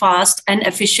 flexible, fast, and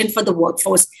efficient for the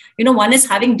workforce. One is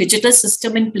having digital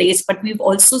system in place, but we've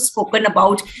also spoken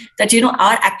about that,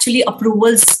 are actually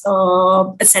approvals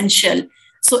essential.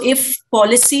 So if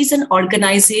policies and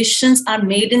organizations are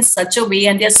made in such a way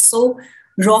and they're so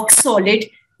rock solid,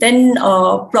 then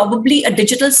probably a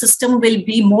digital system will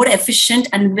be more efficient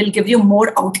and will give you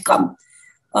more outcome.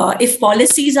 If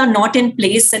policies are not in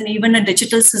place, then even a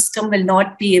digital system will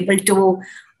not be able to,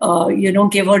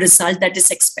 give a result that is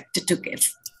expected to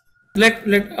give. Let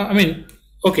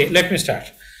me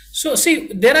start. So see,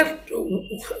 there are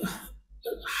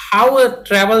how a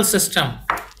travel system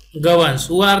governs.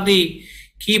 Who are the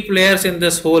key players in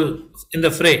this whole in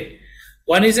the fray?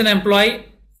 One is an employee,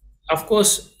 of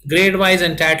course, grade-wise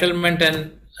entitlement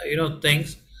and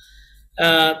things.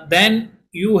 Then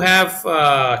you have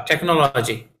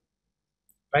technology,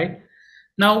 right?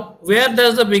 Now, where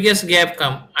does the biggest gap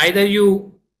come? Either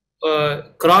you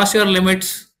cross your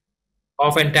limits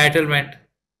of entitlement,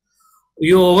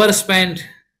 you overspend,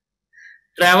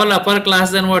 travel upper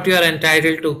class than what you are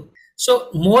entitled to. So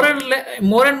more and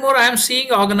more, I am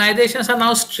seeing organizations are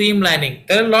now streamlining.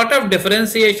 There are a lot of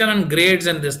differentiation on grades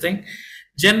and this thing.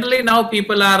 Generally, now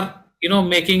people are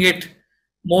making it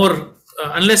more.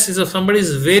 Unless if somebody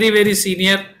is very, very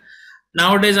senior,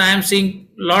 nowadays I am seeing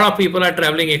a lot of people are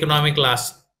traveling economy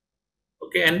class.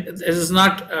 Okay, and this is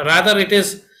not, rather it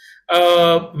is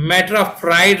a matter of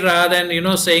pride rather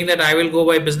than saying that I will go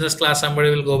by business class, somebody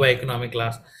will go by economy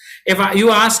class. If you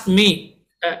ask me,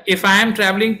 if I am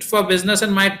traveling for business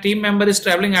and my team member is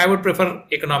traveling, I would prefer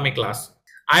economy class.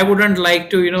 I wouldn't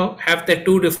like to have the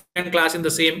two different class in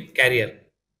the same carrier.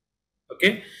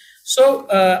 Okay, so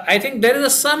I think there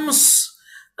is some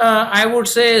I would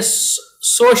say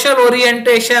social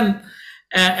orientation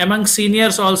among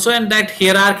seniors also, and that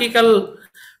hierarchical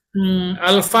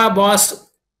alpha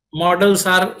boss models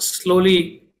are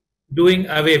slowly doing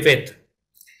away with.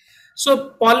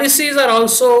 So policies are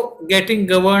also getting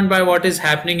governed by what is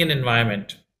happening in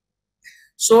environment.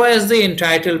 So as the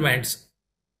entitlements,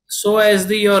 so as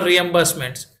your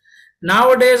reimbursements.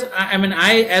 Nowadays,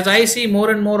 as I see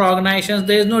more and more organizations,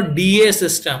 there is no DA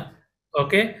system.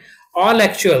 Okay, all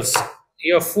actuals,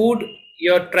 your food,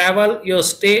 your travel, your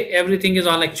stay, everything is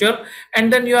all actual,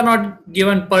 and then you are not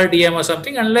given per diem or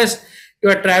something unless you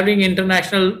are traveling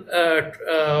international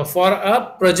for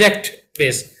a project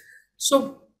base.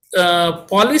 So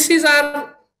policies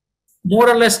are more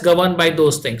or less governed by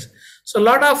those things. So a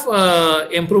lot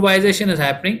of improvisation is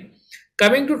happening.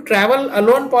 Coming to travel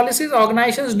alone policies,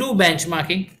 organizations do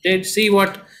benchmarking. They see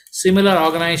what similar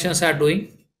organizations are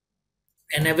doing,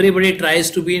 and everybody tries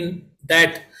to be in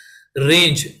that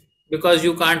range because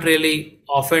you can't really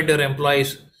offend your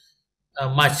employees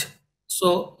much.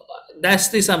 So that's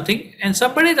the something. And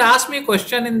somebody asked me a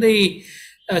question in the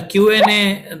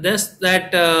Q&A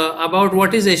about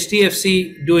what is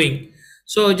HDFC doing.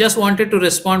 So just wanted to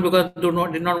respond because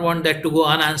did not want that to go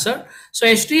unanswered. So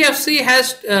HDFC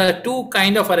has two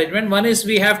kind of arrangement. One is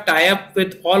we have tie-up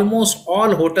with almost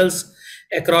all hotels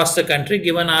across the country,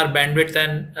 given our bandwidth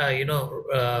and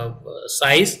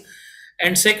size.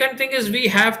 And second thing is we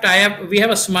have tie-up. We have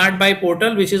a smart buy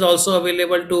portal which is also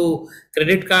available to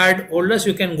credit card holders.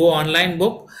 You can go online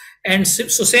book, and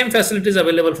so same facility is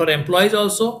available for employees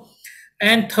also.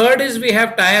 And third is we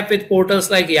have tie-up with portals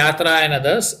like Yatra and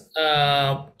others,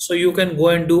 so you can go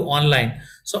and do online.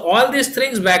 So all these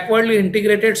things backwardly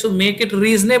integrated, so make it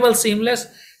reasonable, seamless.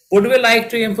 Would we like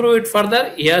to improve it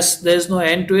further? Yes, there is no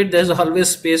end to it. There's always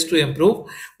space to improve.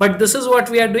 But this is what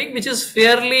we are doing, which is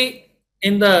fairly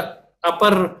in the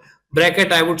upper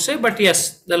bracket, I would say. But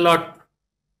yes, there are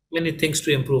many things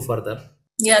to improve further.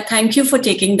 Yeah, thank you for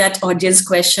taking that audience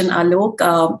question,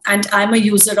 Alok. And I'm a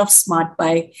user of Smart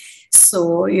Buy.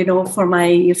 So, for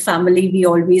my family, we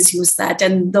always use that.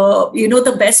 And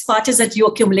the best part is that you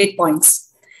accumulate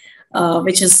points,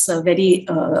 which is very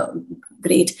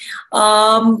great.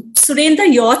 Surendra,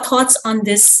 your thoughts on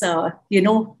this,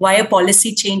 why a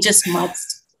policy change is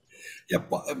must? Yeah,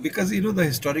 because, the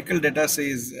historical data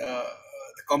says the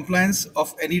compliance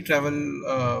of any travel,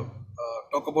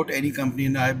 talk about any company,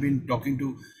 and I've been talking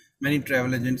to many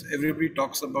travel agents, everybody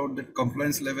talks about the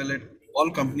compliance level at all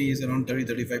companies around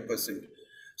 30-35%.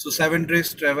 So 7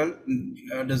 days travel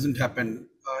doesn't happen.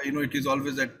 It is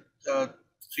always at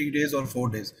 3 days or 4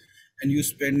 days, and you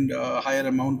spend a higher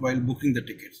amount while booking the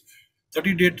tickets.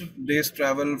 30 days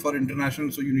travel for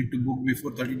international, so you need to book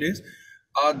before 30 days.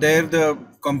 There the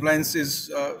compliance is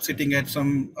sitting at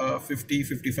some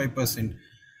 50-55%.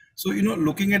 So,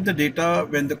 looking at the data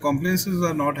when the compliances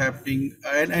are not happening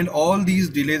and all these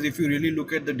delays, if you really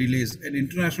look at the delays in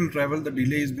international travel, the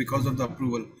delay is because of the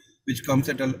approval, which comes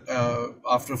at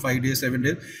after 5 days, 7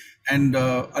 days. And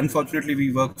unfortunately,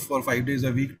 we work for 5 days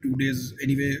a week, 2 days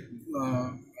anyway,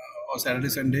 or Saturday,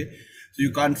 Sunday. So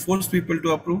you can't force people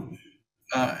to approve.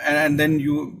 And then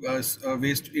you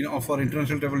waste, for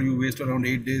international travel, you waste around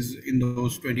 8 days in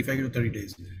those 25 to 30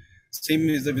 days. Same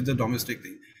is with the domestic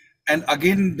thing. And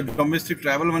again, the domestic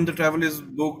travel, when the travel is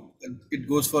booked, it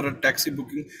goes for a taxi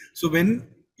booking. So when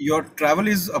your travel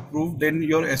is approved, then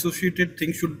your associated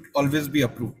thing should always be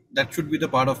approved. That should be the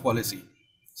part of policy.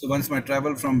 So once my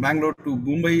travel from Bangalore to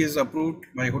Mumbai is approved,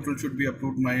 my hotel should be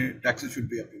approved, my taxi should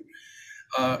be approved.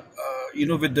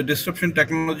 With the disruption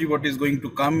technology, what is going to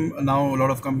come now, a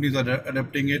lot of companies are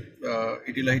adapting it.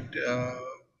 Etelite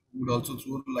would also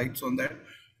throw lights on that.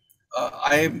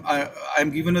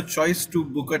 I'm given a choice to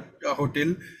book a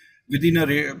hotel within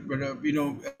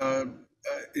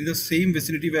in the same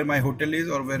vicinity where my hotel is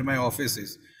or where my office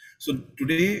is. So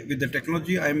today with the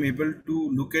technology, I'm able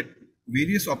to look at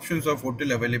various options of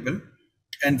hotel available,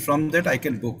 and from that I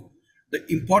can book. The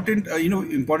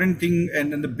important thing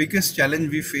and the biggest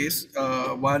challenge we face,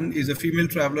 one is a female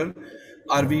traveler.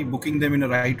 Are we booking them in a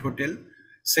right hotel?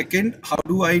 Second, how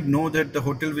do I know that the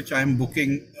hotel which I am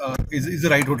booking is the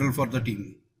right hotel for the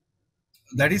team?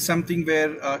 That is something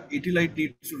where Etelite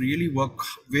needs to really work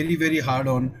very, very hard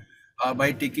on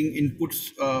by taking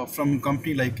inputs from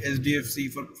company like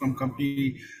SDFC, from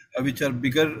company which are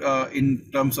bigger in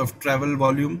terms of travel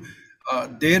volume.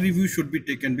 Their review should be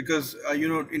taken, because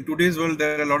in today's world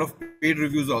there are a lot of paid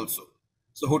reviews also.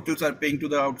 So hotels are paying to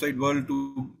the outside world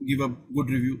to give a good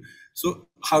review. So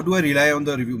how do I rely on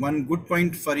the review? One good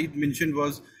point Farid mentioned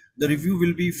was the review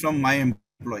will be from my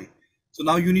employee. So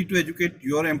now you need to educate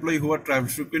your employee who are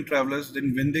frequent travelers.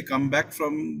 Then when they come back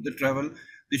from the travel,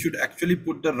 they should actually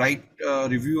put the right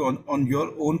review on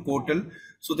your own portal,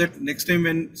 so that next time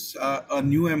when a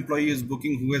new employee is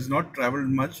booking who has not traveled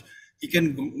much, he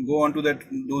can go on to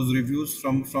those reviews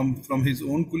from his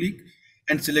own colleague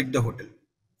and select the hotel.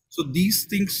 So these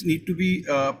things need to be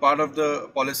part of the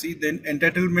policy. Then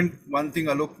entitlement, one thing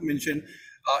Alok mentioned,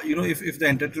 if the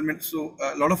entitlement, so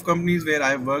a lot of companies where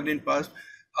I have worked in past,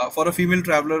 for a female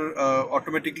traveler,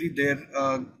 automatically their,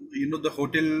 the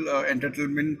hotel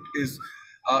entitlement is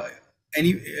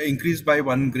increased by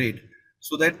 1 grade.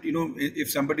 So that,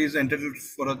 if somebody is entitled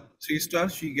for a 3-star,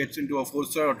 she gets into a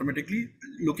 4-star automatically,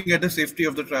 looking at the safety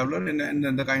of the traveler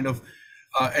and the kind of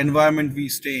environment we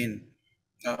stay in.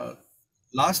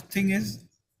 Last thing is,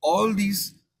 all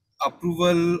these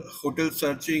approval, hotel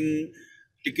searching,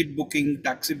 ticket booking,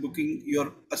 taxi booking,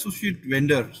 your associate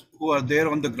vendors who are there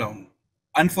on the ground.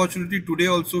 Unfortunately, today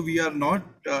also we are not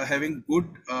having good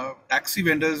taxi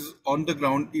vendors on the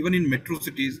ground, even in metro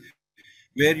cities,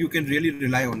 where you can really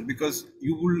rely on, because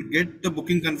you will get the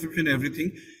booking confirmation,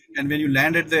 everything, and when you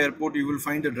land at the airport, you will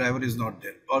find the driver is not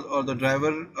there, or the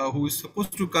driver who is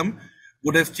supposed to come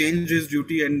would have changed his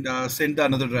duty and sent the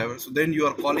another driver. So then you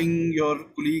are calling your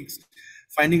colleagues,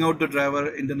 finding out the driver.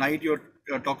 In the night, you're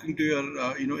talking to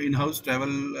your in-house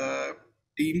travel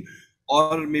team,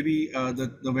 or maybe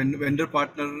the vendor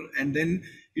partner, and then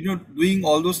doing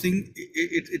all those things.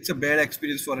 It's a bad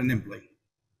experience for an employee.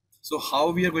 So how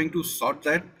we are going to sort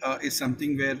that is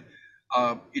something where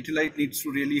Etelite needs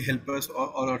to really help us,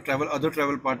 or other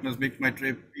travel partners, Make My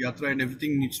Trip, Yatra, and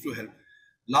everything needs to help.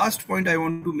 Last point I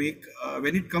want to make,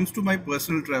 when it comes to my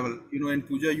personal travel, and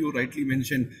Pooja, you rightly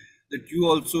mentioned that you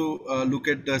also look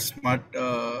at the smart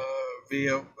way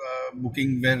of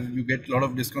booking, where you get a lot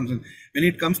of discounts. And when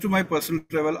it comes to my personal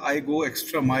travel, I go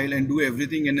extra mile and do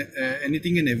everything and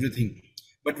anything and everything.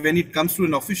 But when it comes to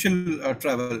an official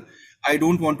travel, I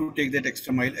don't want to take that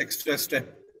extra mile, extra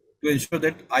step to ensure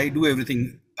that I do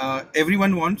everything.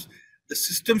 Everyone wants the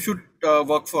system should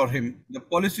work for him. The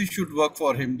policy should work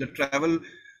for him. The travel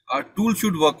tool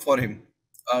should work for him.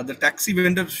 The taxi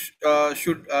vendor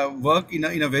should work in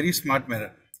a very smart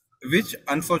manner, which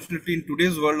unfortunately in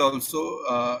today's world also,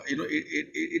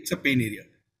 it's a pain area.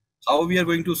 How we are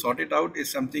going to sort it out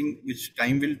is something which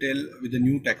time will tell, with the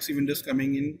new taxi vendors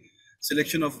coming in,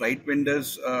 selection of right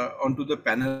vendors onto the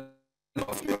panel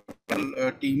of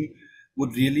your team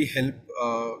would really help,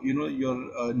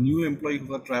 your new employee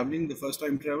who are traveling, the first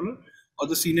time traveler, or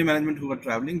the senior management who are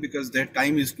traveling, because their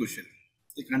time is crucial.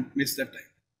 They can't miss that time.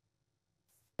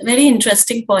 Very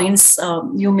interesting points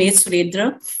you made,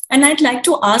 Surendra. And I'd like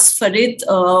to ask Farid,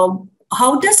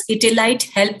 how does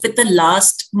Etelite help with the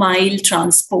last mile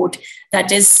transport,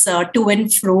 that is to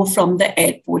and fro from the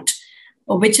airport,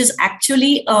 which is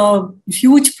actually a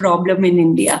huge problem in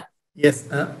India?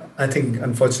 Yes, I think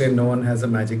unfortunately no one has a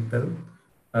magic pill.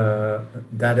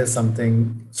 That is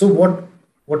something. So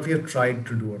what we have tried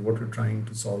to do, or what we're trying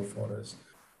to solve for, is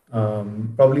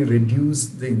probably reduce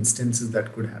the instances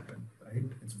that could happen. Right?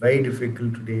 It's very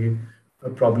difficult today,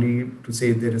 probably to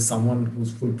say there is someone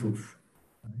who's foolproof.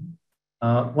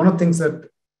 Right? One of the things that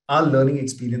our learning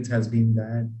experience has been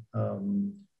that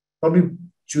probably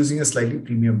choosing a slightly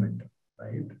premium vendor,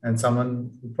 right, and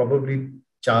someone who probably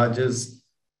charges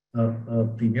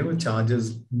premium or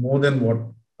charges more than what,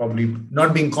 probably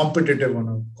not being competitive on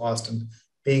a cost and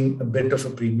paying a bit of a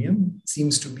premium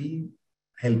seems to be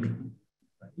helping.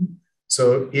 Right?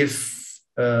 So if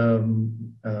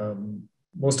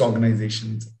most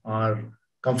organizations are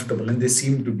comfortable, and they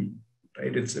seem to be,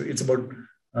 right, it's about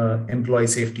employee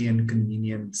safety and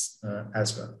convenience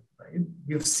as well. Right?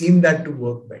 We've seen that to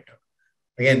work better.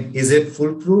 Again, is it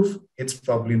foolproof? It's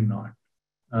probably not.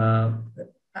 Uh,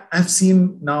 I've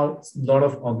seen now a lot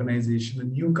of organizations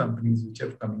and new companies which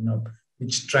are coming up,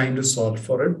 which trying to solve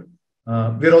for it.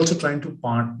 We're also trying to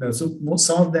partner. So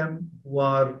some of them who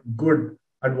are good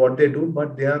at what they do,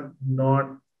 but they are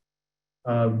not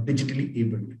digitally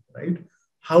able, right?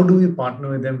 How do we partner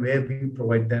with them where we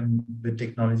provide them the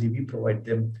technology, we provide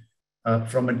them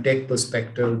from a tech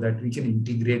perspective that we can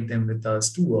integrate them with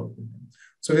us to work with them.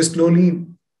 So we're slowly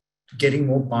getting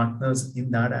more partners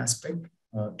in that aspect.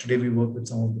 Today, we work with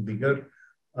some of the bigger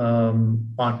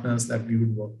partners that we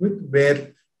would work with,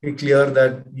 where we're clear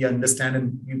that we understand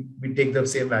and we take the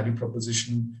same value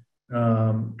proposition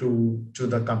to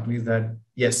the companies that,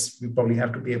 yes, we probably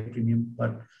have to pay a premium,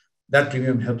 but that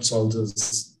premium helps solve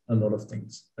us a lot of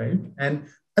things, right? And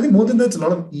I think more than that, it's a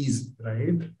lot of ease,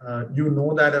 right? You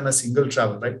know that on a single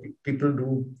travel, right? People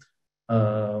do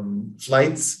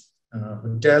flights,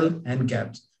 hotel, and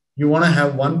cabs. You want to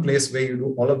have one place where you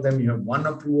do all of them. You have one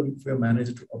approval for your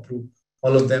manager to approve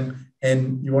all of them,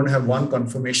 and you want to have one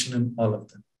confirmation in all of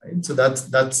them, right? So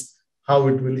that's how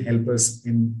it will help us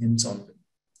in solving.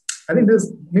 I think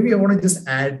there's, maybe I want to just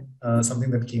add something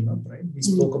that came up, right? We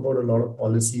spoke about a lot of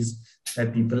policies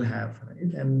that people have,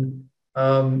 right? And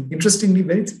interestingly,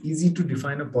 very easy to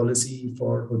define a policy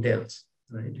for hotels,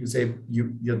 right? You say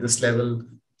you're this level,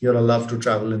 you're allowed to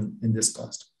travel in this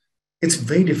cost. It's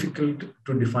very difficult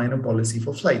to define a policy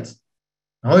for flights.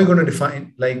 How are you going to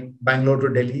define, like, Bangalore to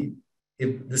Delhi,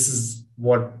 if this is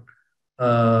what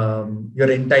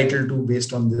you're entitled to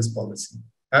based on this policy,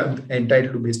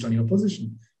 entitled to based on your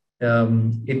position?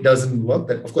 It doesn't work.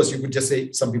 That, of course, you could just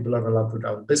say some people are allowed to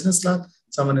travel business class,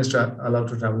 someone is allowed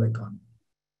to travel economy.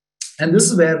 And this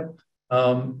is where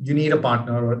you need a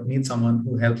partner or need someone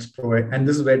who helps provide. And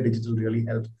this is where digital really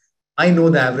helps. I know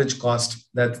the average cost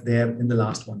that's there in the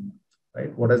last 1 month,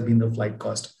 right? What has been the flight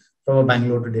cost from a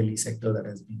Bangalore to Delhi sector that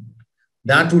has been.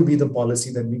 That would be the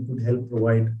policy that we could help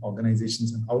provide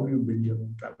organizations. And how do you build your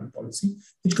own travel policy,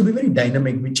 which could be very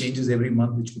dynamic, which changes every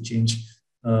month, which could change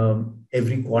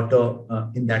every quarter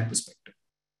in that perspective.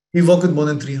 We work with more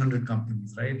than 300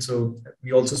 companies, right? So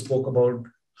we also spoke about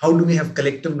how do we have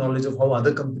collective knowledge of how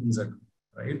other companies are doing,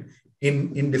 right?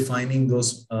 In defining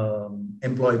those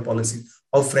employee policies,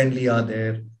 how friendly are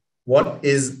they? What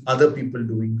is other people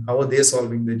doing? How are they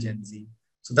solving the Gen Z?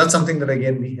 So that's something that,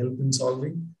 again, we help in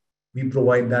solving. We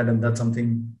provide that, and that's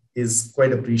something is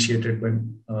quite appreciated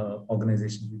when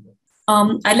organizations we work.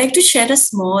 I'd like to share a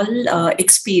small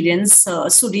experience.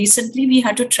 So recently we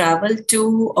had to travel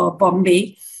to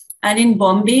Bombay, and in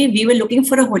Bombay we were looking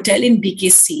for a hotel in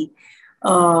BKC.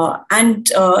 In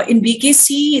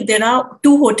BKC, there are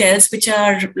two hotels which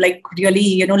are like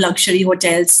really, luxury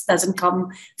hotels, doesn't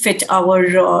fit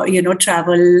our,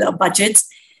 travel budgets.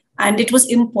 And it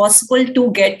was impossible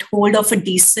to get hold of a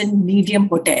decent medium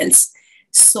hotels.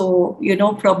 So,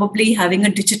 probably having a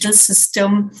digital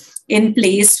system in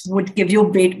place would give you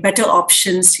better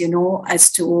options,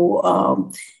 as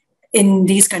to in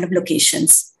these kind of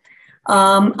locations.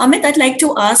 Amit, I'd like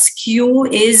to ask you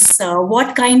is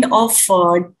what kind of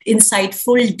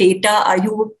insightful data are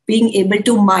you being able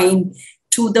to mine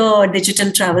through the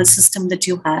digital travel system that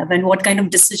you have, and what kind of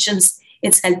decisions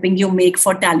it's helping you make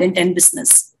for talent and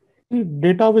business?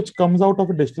 Data which comes out of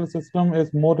a digital system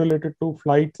is more related to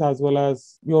flights as well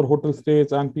as your hotel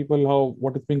stays and people,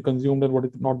 what is being consumed and what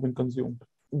is not being consumed.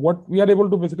 What we are able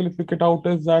to basically pick it out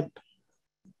is that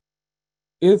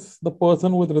is the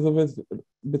person with reserves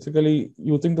basically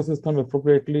using the system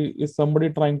appropriately? Is somebody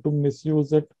trying to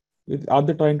misuse it? Are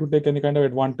they trying to take any kind of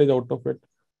advantage out of it?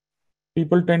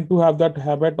 People tend to have that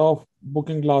habit of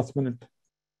booking last minute.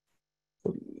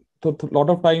 So a lot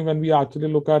of time when we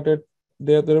actually look at it,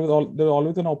 there's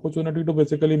always an opportunity to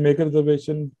basically make a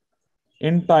reservation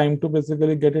in time to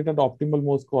basically get it at optimal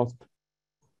most cost.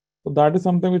 So that is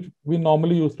something which we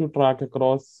normally used to track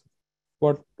across.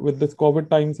 But with this COVID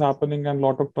times happening and a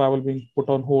lot of travel being put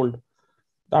on hold,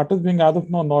 that is being as of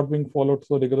now not being followed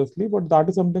so rigorously. But that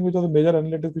is something which are the major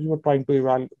analytics which we're trying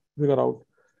to figure out.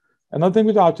 Another thing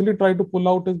which I actually try to pull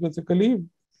out is basically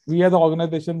we as an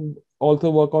organization also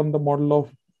work on the model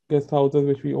of guest houses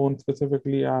which we own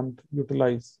specifically and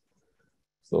utilize.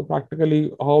 So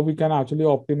practically how we can actually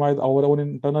optimize our own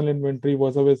internal inventory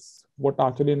versus what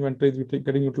actually inventory is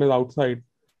getting utilized outside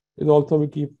is also we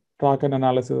keep track and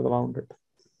analysis around it.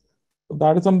 So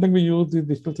that is something we use the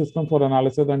digital system for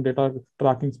analysis and data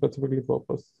tracking specifically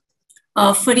purpose.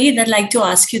 Fareed, I'd like to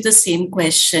ask you the same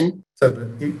question. So,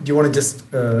 do you want to just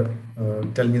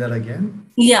tell me that again?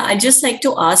 Yeah, I'd just like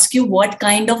to ask you what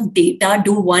kind of data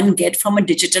do one get from a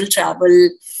digital travel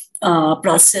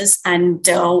process, and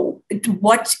into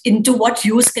what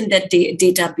use can that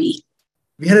data be?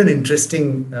 We had an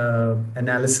interesting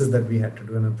analysis that we had to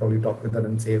do, and I'll probably talk with that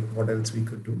and say what else we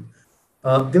could do.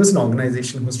 There was an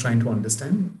organization who was trying to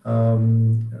understand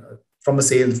from the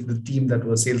sales team that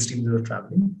were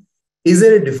traveling. Is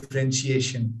there a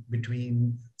differentiation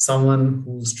between someone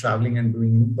who's traveling and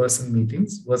doing in-person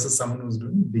meetings versus someone who's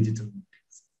doing digital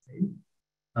meetings? Right?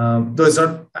 Though it's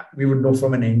not, we would know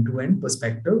from an end-to-end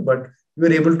perspective, but we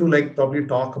were able to probably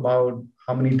talk about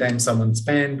how many times someone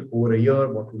spent over a year,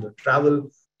 what was the travel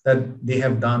that they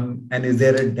have done, and is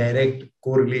there a direct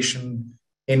correlation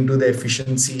into the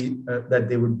efficiency that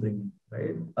they would bring,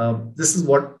 right? This is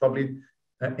what probably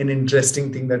an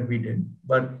interesting thing that we did.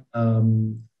 But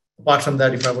apart from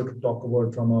that, if I were to talk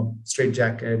about from a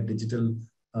straitjacket digital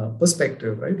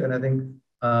perspective, right? And I think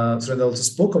Surinder also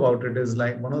spoke about it, is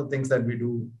one of the things that we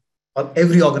do, or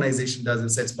every organization does,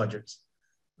 is sets budgets.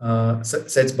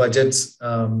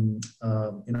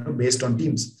 Based on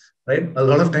teams, right? A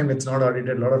lot of time it's not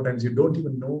audited. A lot of times you don't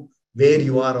even know where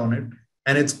you are on it,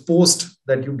 and it's post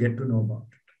that you get to know about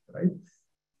it, right?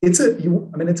 It's a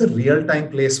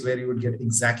real-time place where you would get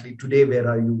exactly today where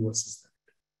are you versus that.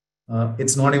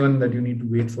 It's not even that you need to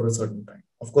wait for a certain time.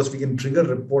 Of course, we can trigger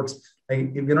reports.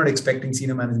 If we're not expecting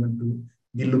senior management to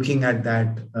be looking at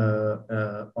that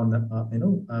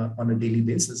on a daily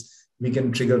basis, we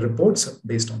can trigger reports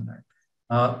based on that.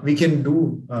 We can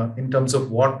do in terms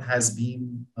of what has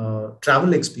been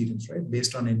travel experience, right?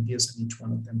 Based on NPS in each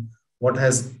one of them, what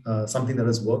has something that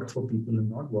has worked for people and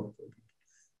not worked for people.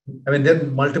 I mean, there are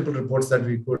multiple reports that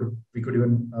we could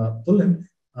even pull in.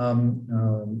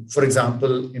 For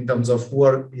example, in terms of who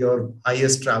are your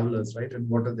highest travelers, right? And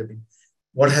what are they doing?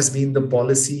 What has been the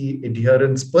policy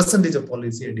adherence, percentage of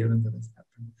policy adherence that has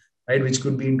happened, right? Which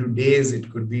could be into days,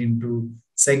 it could be into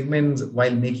segments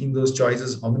while making those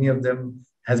choices. How many of them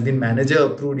has been manager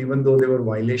approved, even though they were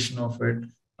violation of it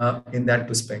in that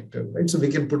perspective, right? So we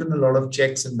can put in a lot of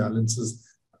checks and balances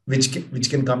which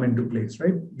can come into place,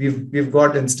 right? We've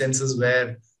got instances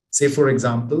where, say, for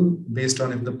example, based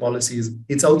on if the policy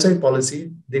it's outside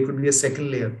policy, there could be a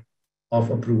second layer of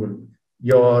approval.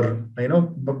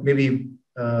 Maybe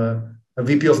a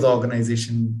VP of the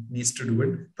organization needs to do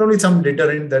it. Probably some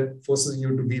deterrent that forces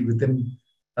you to be within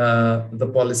the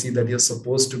policy that you're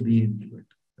supposed to be into it,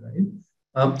 right?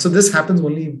 So this happens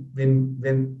only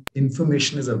when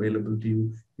information is available to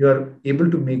you. You are able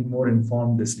to make more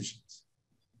informed decisions.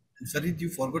 Farid, you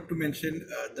forgot to mention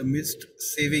the missed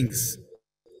savings.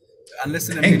 Unless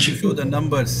and until you show the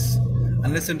numbers,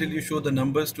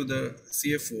 to the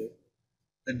CFO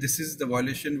that this is the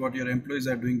violation what your employees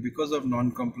are doing because of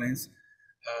non-compliance,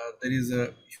 there is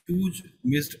a huge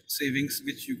missed savings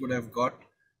which you could have got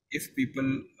if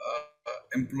people,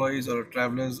 employees or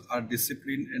travelers are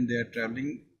disciplined and they are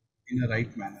traveling in a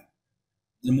right manner.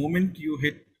 The moment you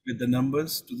hit with the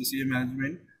numbers to the senior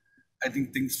management, I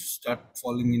think things start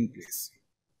falling in place.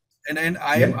 And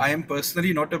I am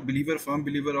personally not a firm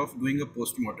believer of doing a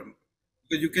post-mortem,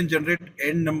 because you can generate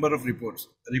n number of reports.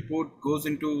 The report goes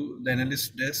into the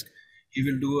analyst desk. He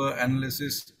will do an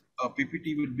analysis. A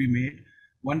PPT will be made.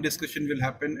 One discussion will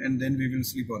happen, and then we will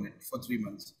sleep on it for 3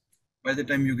 months. By the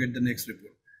time you get the next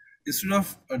report, instead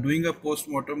of doing a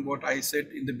post-mortem, what I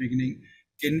said in the beginning,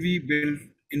 can we build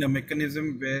in a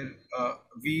mechanism where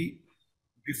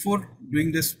before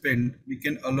doing the spend, we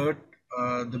can alert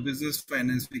the business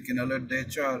finance, we can alert the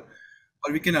HR,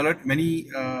 or we can alert many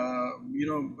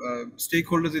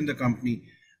stakeholders in the company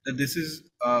that this is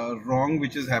wrong,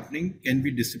 which is happening. Can we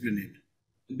discipline it?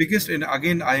 The biggest, and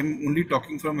again, I am only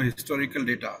talking from a historical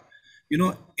data.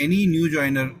 Any new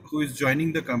joiner who is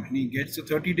joining the company gets a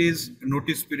 30 days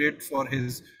notice period from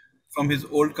his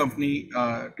old company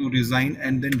to resign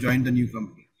and then join the new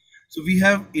company. So we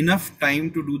have enough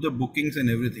time to do the bookings and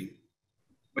everything,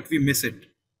 but we miss it.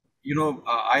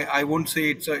 I won't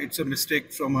say it's a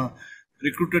mistake from a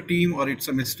recruiter team or it's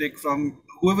a mistake from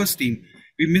whoever's team.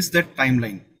 We miss that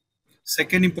timeline.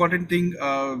 Second important thing,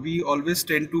 we always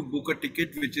tend to book a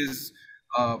ticket, which is,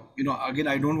 again,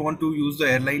 I don't want to use the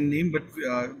airline name, but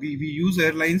we use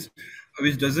airlines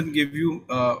which doesn't give you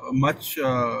much,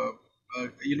 the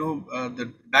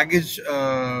baggage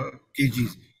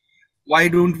kgs. Why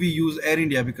don't we use Air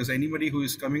India? Because anybody who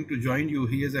is coming to join you,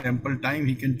 he has ample time.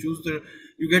 He can choose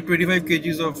you get 25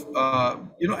 kgs of,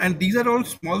 and these are all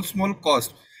small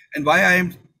cost. And why I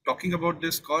am talking about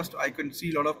this cost, I can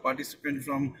see a lot of participants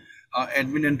from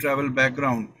admin and travel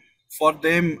background. For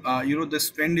them, the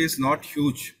spend is not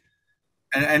huge.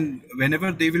 And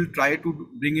whenever they will try to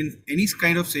bring in any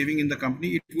kind of saving in the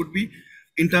company, it would be,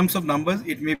 in terms of numbers,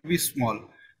 it may be small.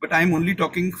 But I'm only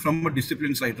talking from a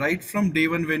discipline side. Right from day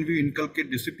one, when we inculcate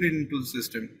discipline into the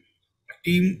system, a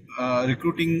team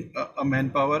recruiting a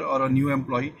manpower or a new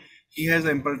employee, he has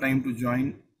ample time to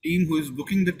join. Team who is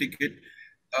booking the ticket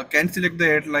can select the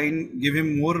airline, give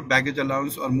him more baggage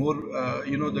allowance or more,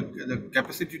 the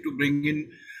capacity to bring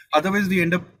in. Otherwise, we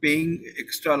end up paying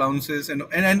extra allowances,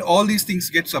 and all these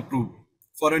things gets approved.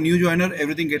 For a new joiner,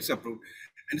 everything gets approved.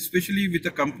 And especially with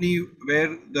a company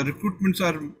where the recruitments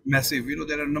are massive,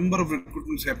 there are a number of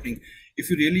recruitments happening. If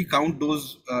you really count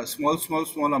those small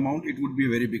amount, it would be a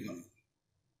very big amount.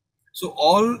 So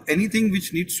anything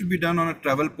which needs to be done on a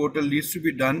travel portal needs to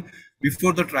be done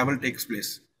before the travel takes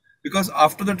place. Because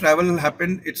after the travel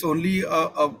happened, it's only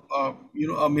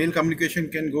a mail communication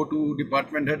can go to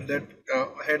department head that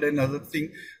had another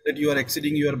thing that you are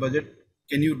exceeding your budget.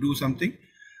 Can you do something?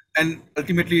 And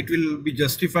ultimately it will be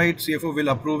justified. CFO will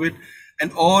approve it,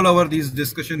 and all these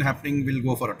discussion happening will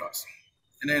go for a toss.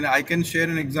 And I can share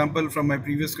an example from my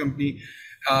previous company.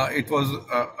 It was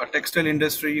a textile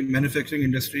industry, manufacturing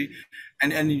industry,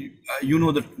 and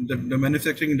the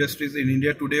manufacturing industries in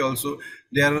India today also,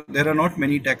 there are not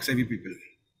many tech savvy people,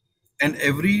 and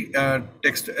every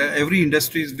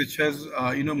industries which has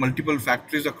multiple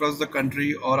factories across the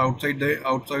country or outside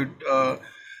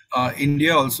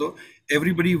India also,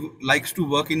 everybody likes to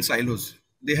work in silos.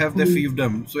 They have their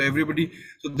fiefdom. So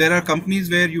there are companies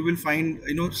where you will find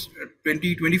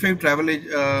 20-25 travel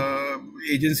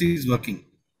agencies working.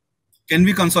 Can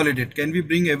we consolidate? Can we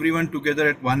bring everyone together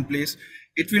at one place?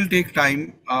 It will take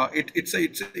time.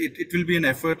 It will be an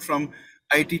effort from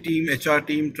IT team, HR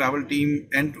team, travel team,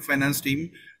 and finance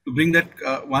team to bring that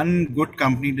one good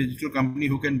company, digital company,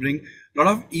 who can bring a lot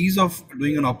of ease of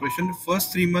doing an operation. The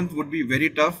first 3 months would be very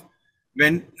tough.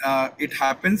 When it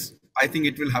happens, I think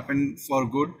it will happen for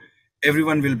good.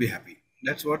 Everyone will be happy.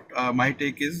 That's what my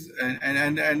take is,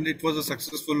 and it was a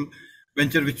successful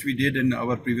venture which we did in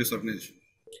our previous organization.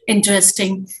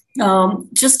 Interesting.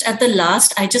 Just at the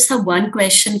last, I just have one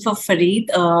question for Fareed.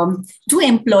 Do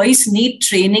employees need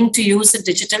training to use a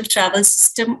digital travel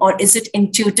system, or is it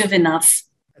intuitive enough?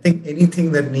 I think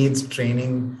anything that needs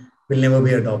training will never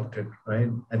be adopted, right?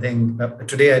 I think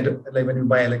today, like when you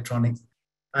buy electronics,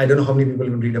 I don't know how many people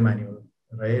can read a manual,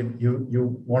 right?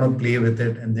 You want to play with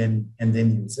it and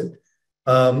then use it.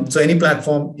 So any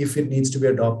platform, if it needs to be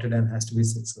adopted and has to be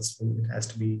successful, it has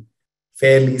to be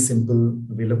fairly simple,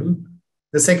 available.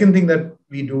 The second thing that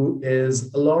we do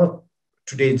is a lot of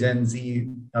today Gen Z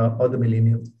or the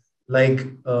millennials like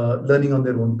learning on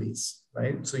their own pace,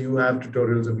 right? So you have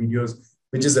tutorials or videos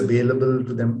which is available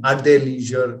to them at their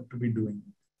leisure to be doing.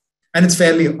 And it's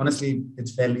honestly,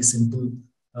 it's fairly simple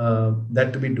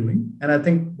that to be doing. And I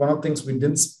think one of the things we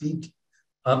didn't speak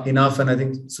enough, and I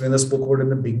think Surendra spoke about in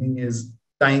the beginning, is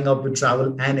tying up with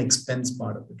travel and expense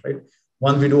part of it, right?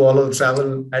 Once we do all of the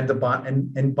travel at the part,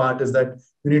 and end part is that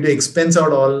you need to expense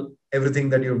out everything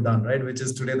that you've done, right? Which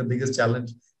is today the biggest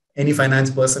challenge. Any finance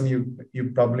person,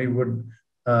 you probably would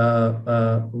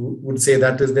say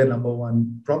that is their number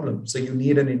one problem. So you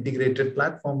need an integrated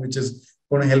platform which is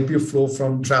going to help you flow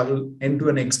from travel into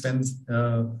an expense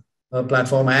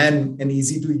platform and an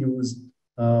easy to use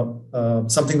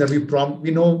something that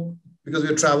we know because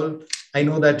we travel. I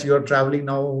know that you're traveling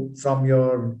now from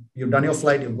you've done your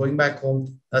flight, you're going back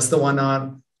home. That's the 1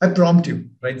 hour. I prompt you,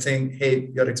 right? Saying, hey,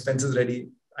 your expense is ready.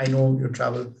 I know your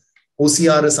travel.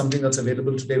 OCR is something that's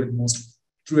available today with most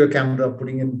through your camera,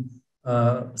 putting in,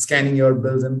 scanning your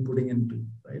bills and putting into,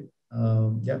 right?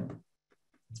 Yeah,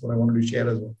 that's what I wanted to share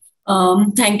as well.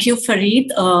 Thank you,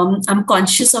 Fareed. I'm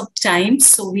conscious of time,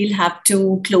 so we'll have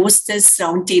to close this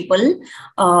roundtable.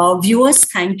 Viewers,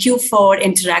 thank you for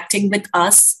interacting with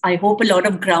us. I hope a lot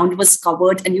of ground was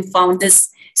covered and you found this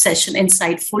session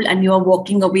insightful and you are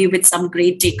walking away with some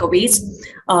great takeaways.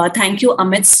 Thank you,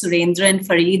 Amit, Surendra, and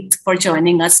Fareed for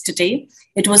joining us today.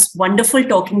 It was wonderful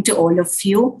talking to all of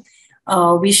you.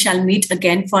 We shall meet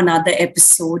again for another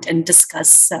episode and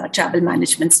discuss travel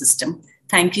management system.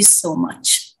 Thank you so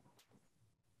much.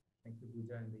 Thank you,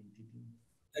 Pooja and the ET team.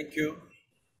 Thank you.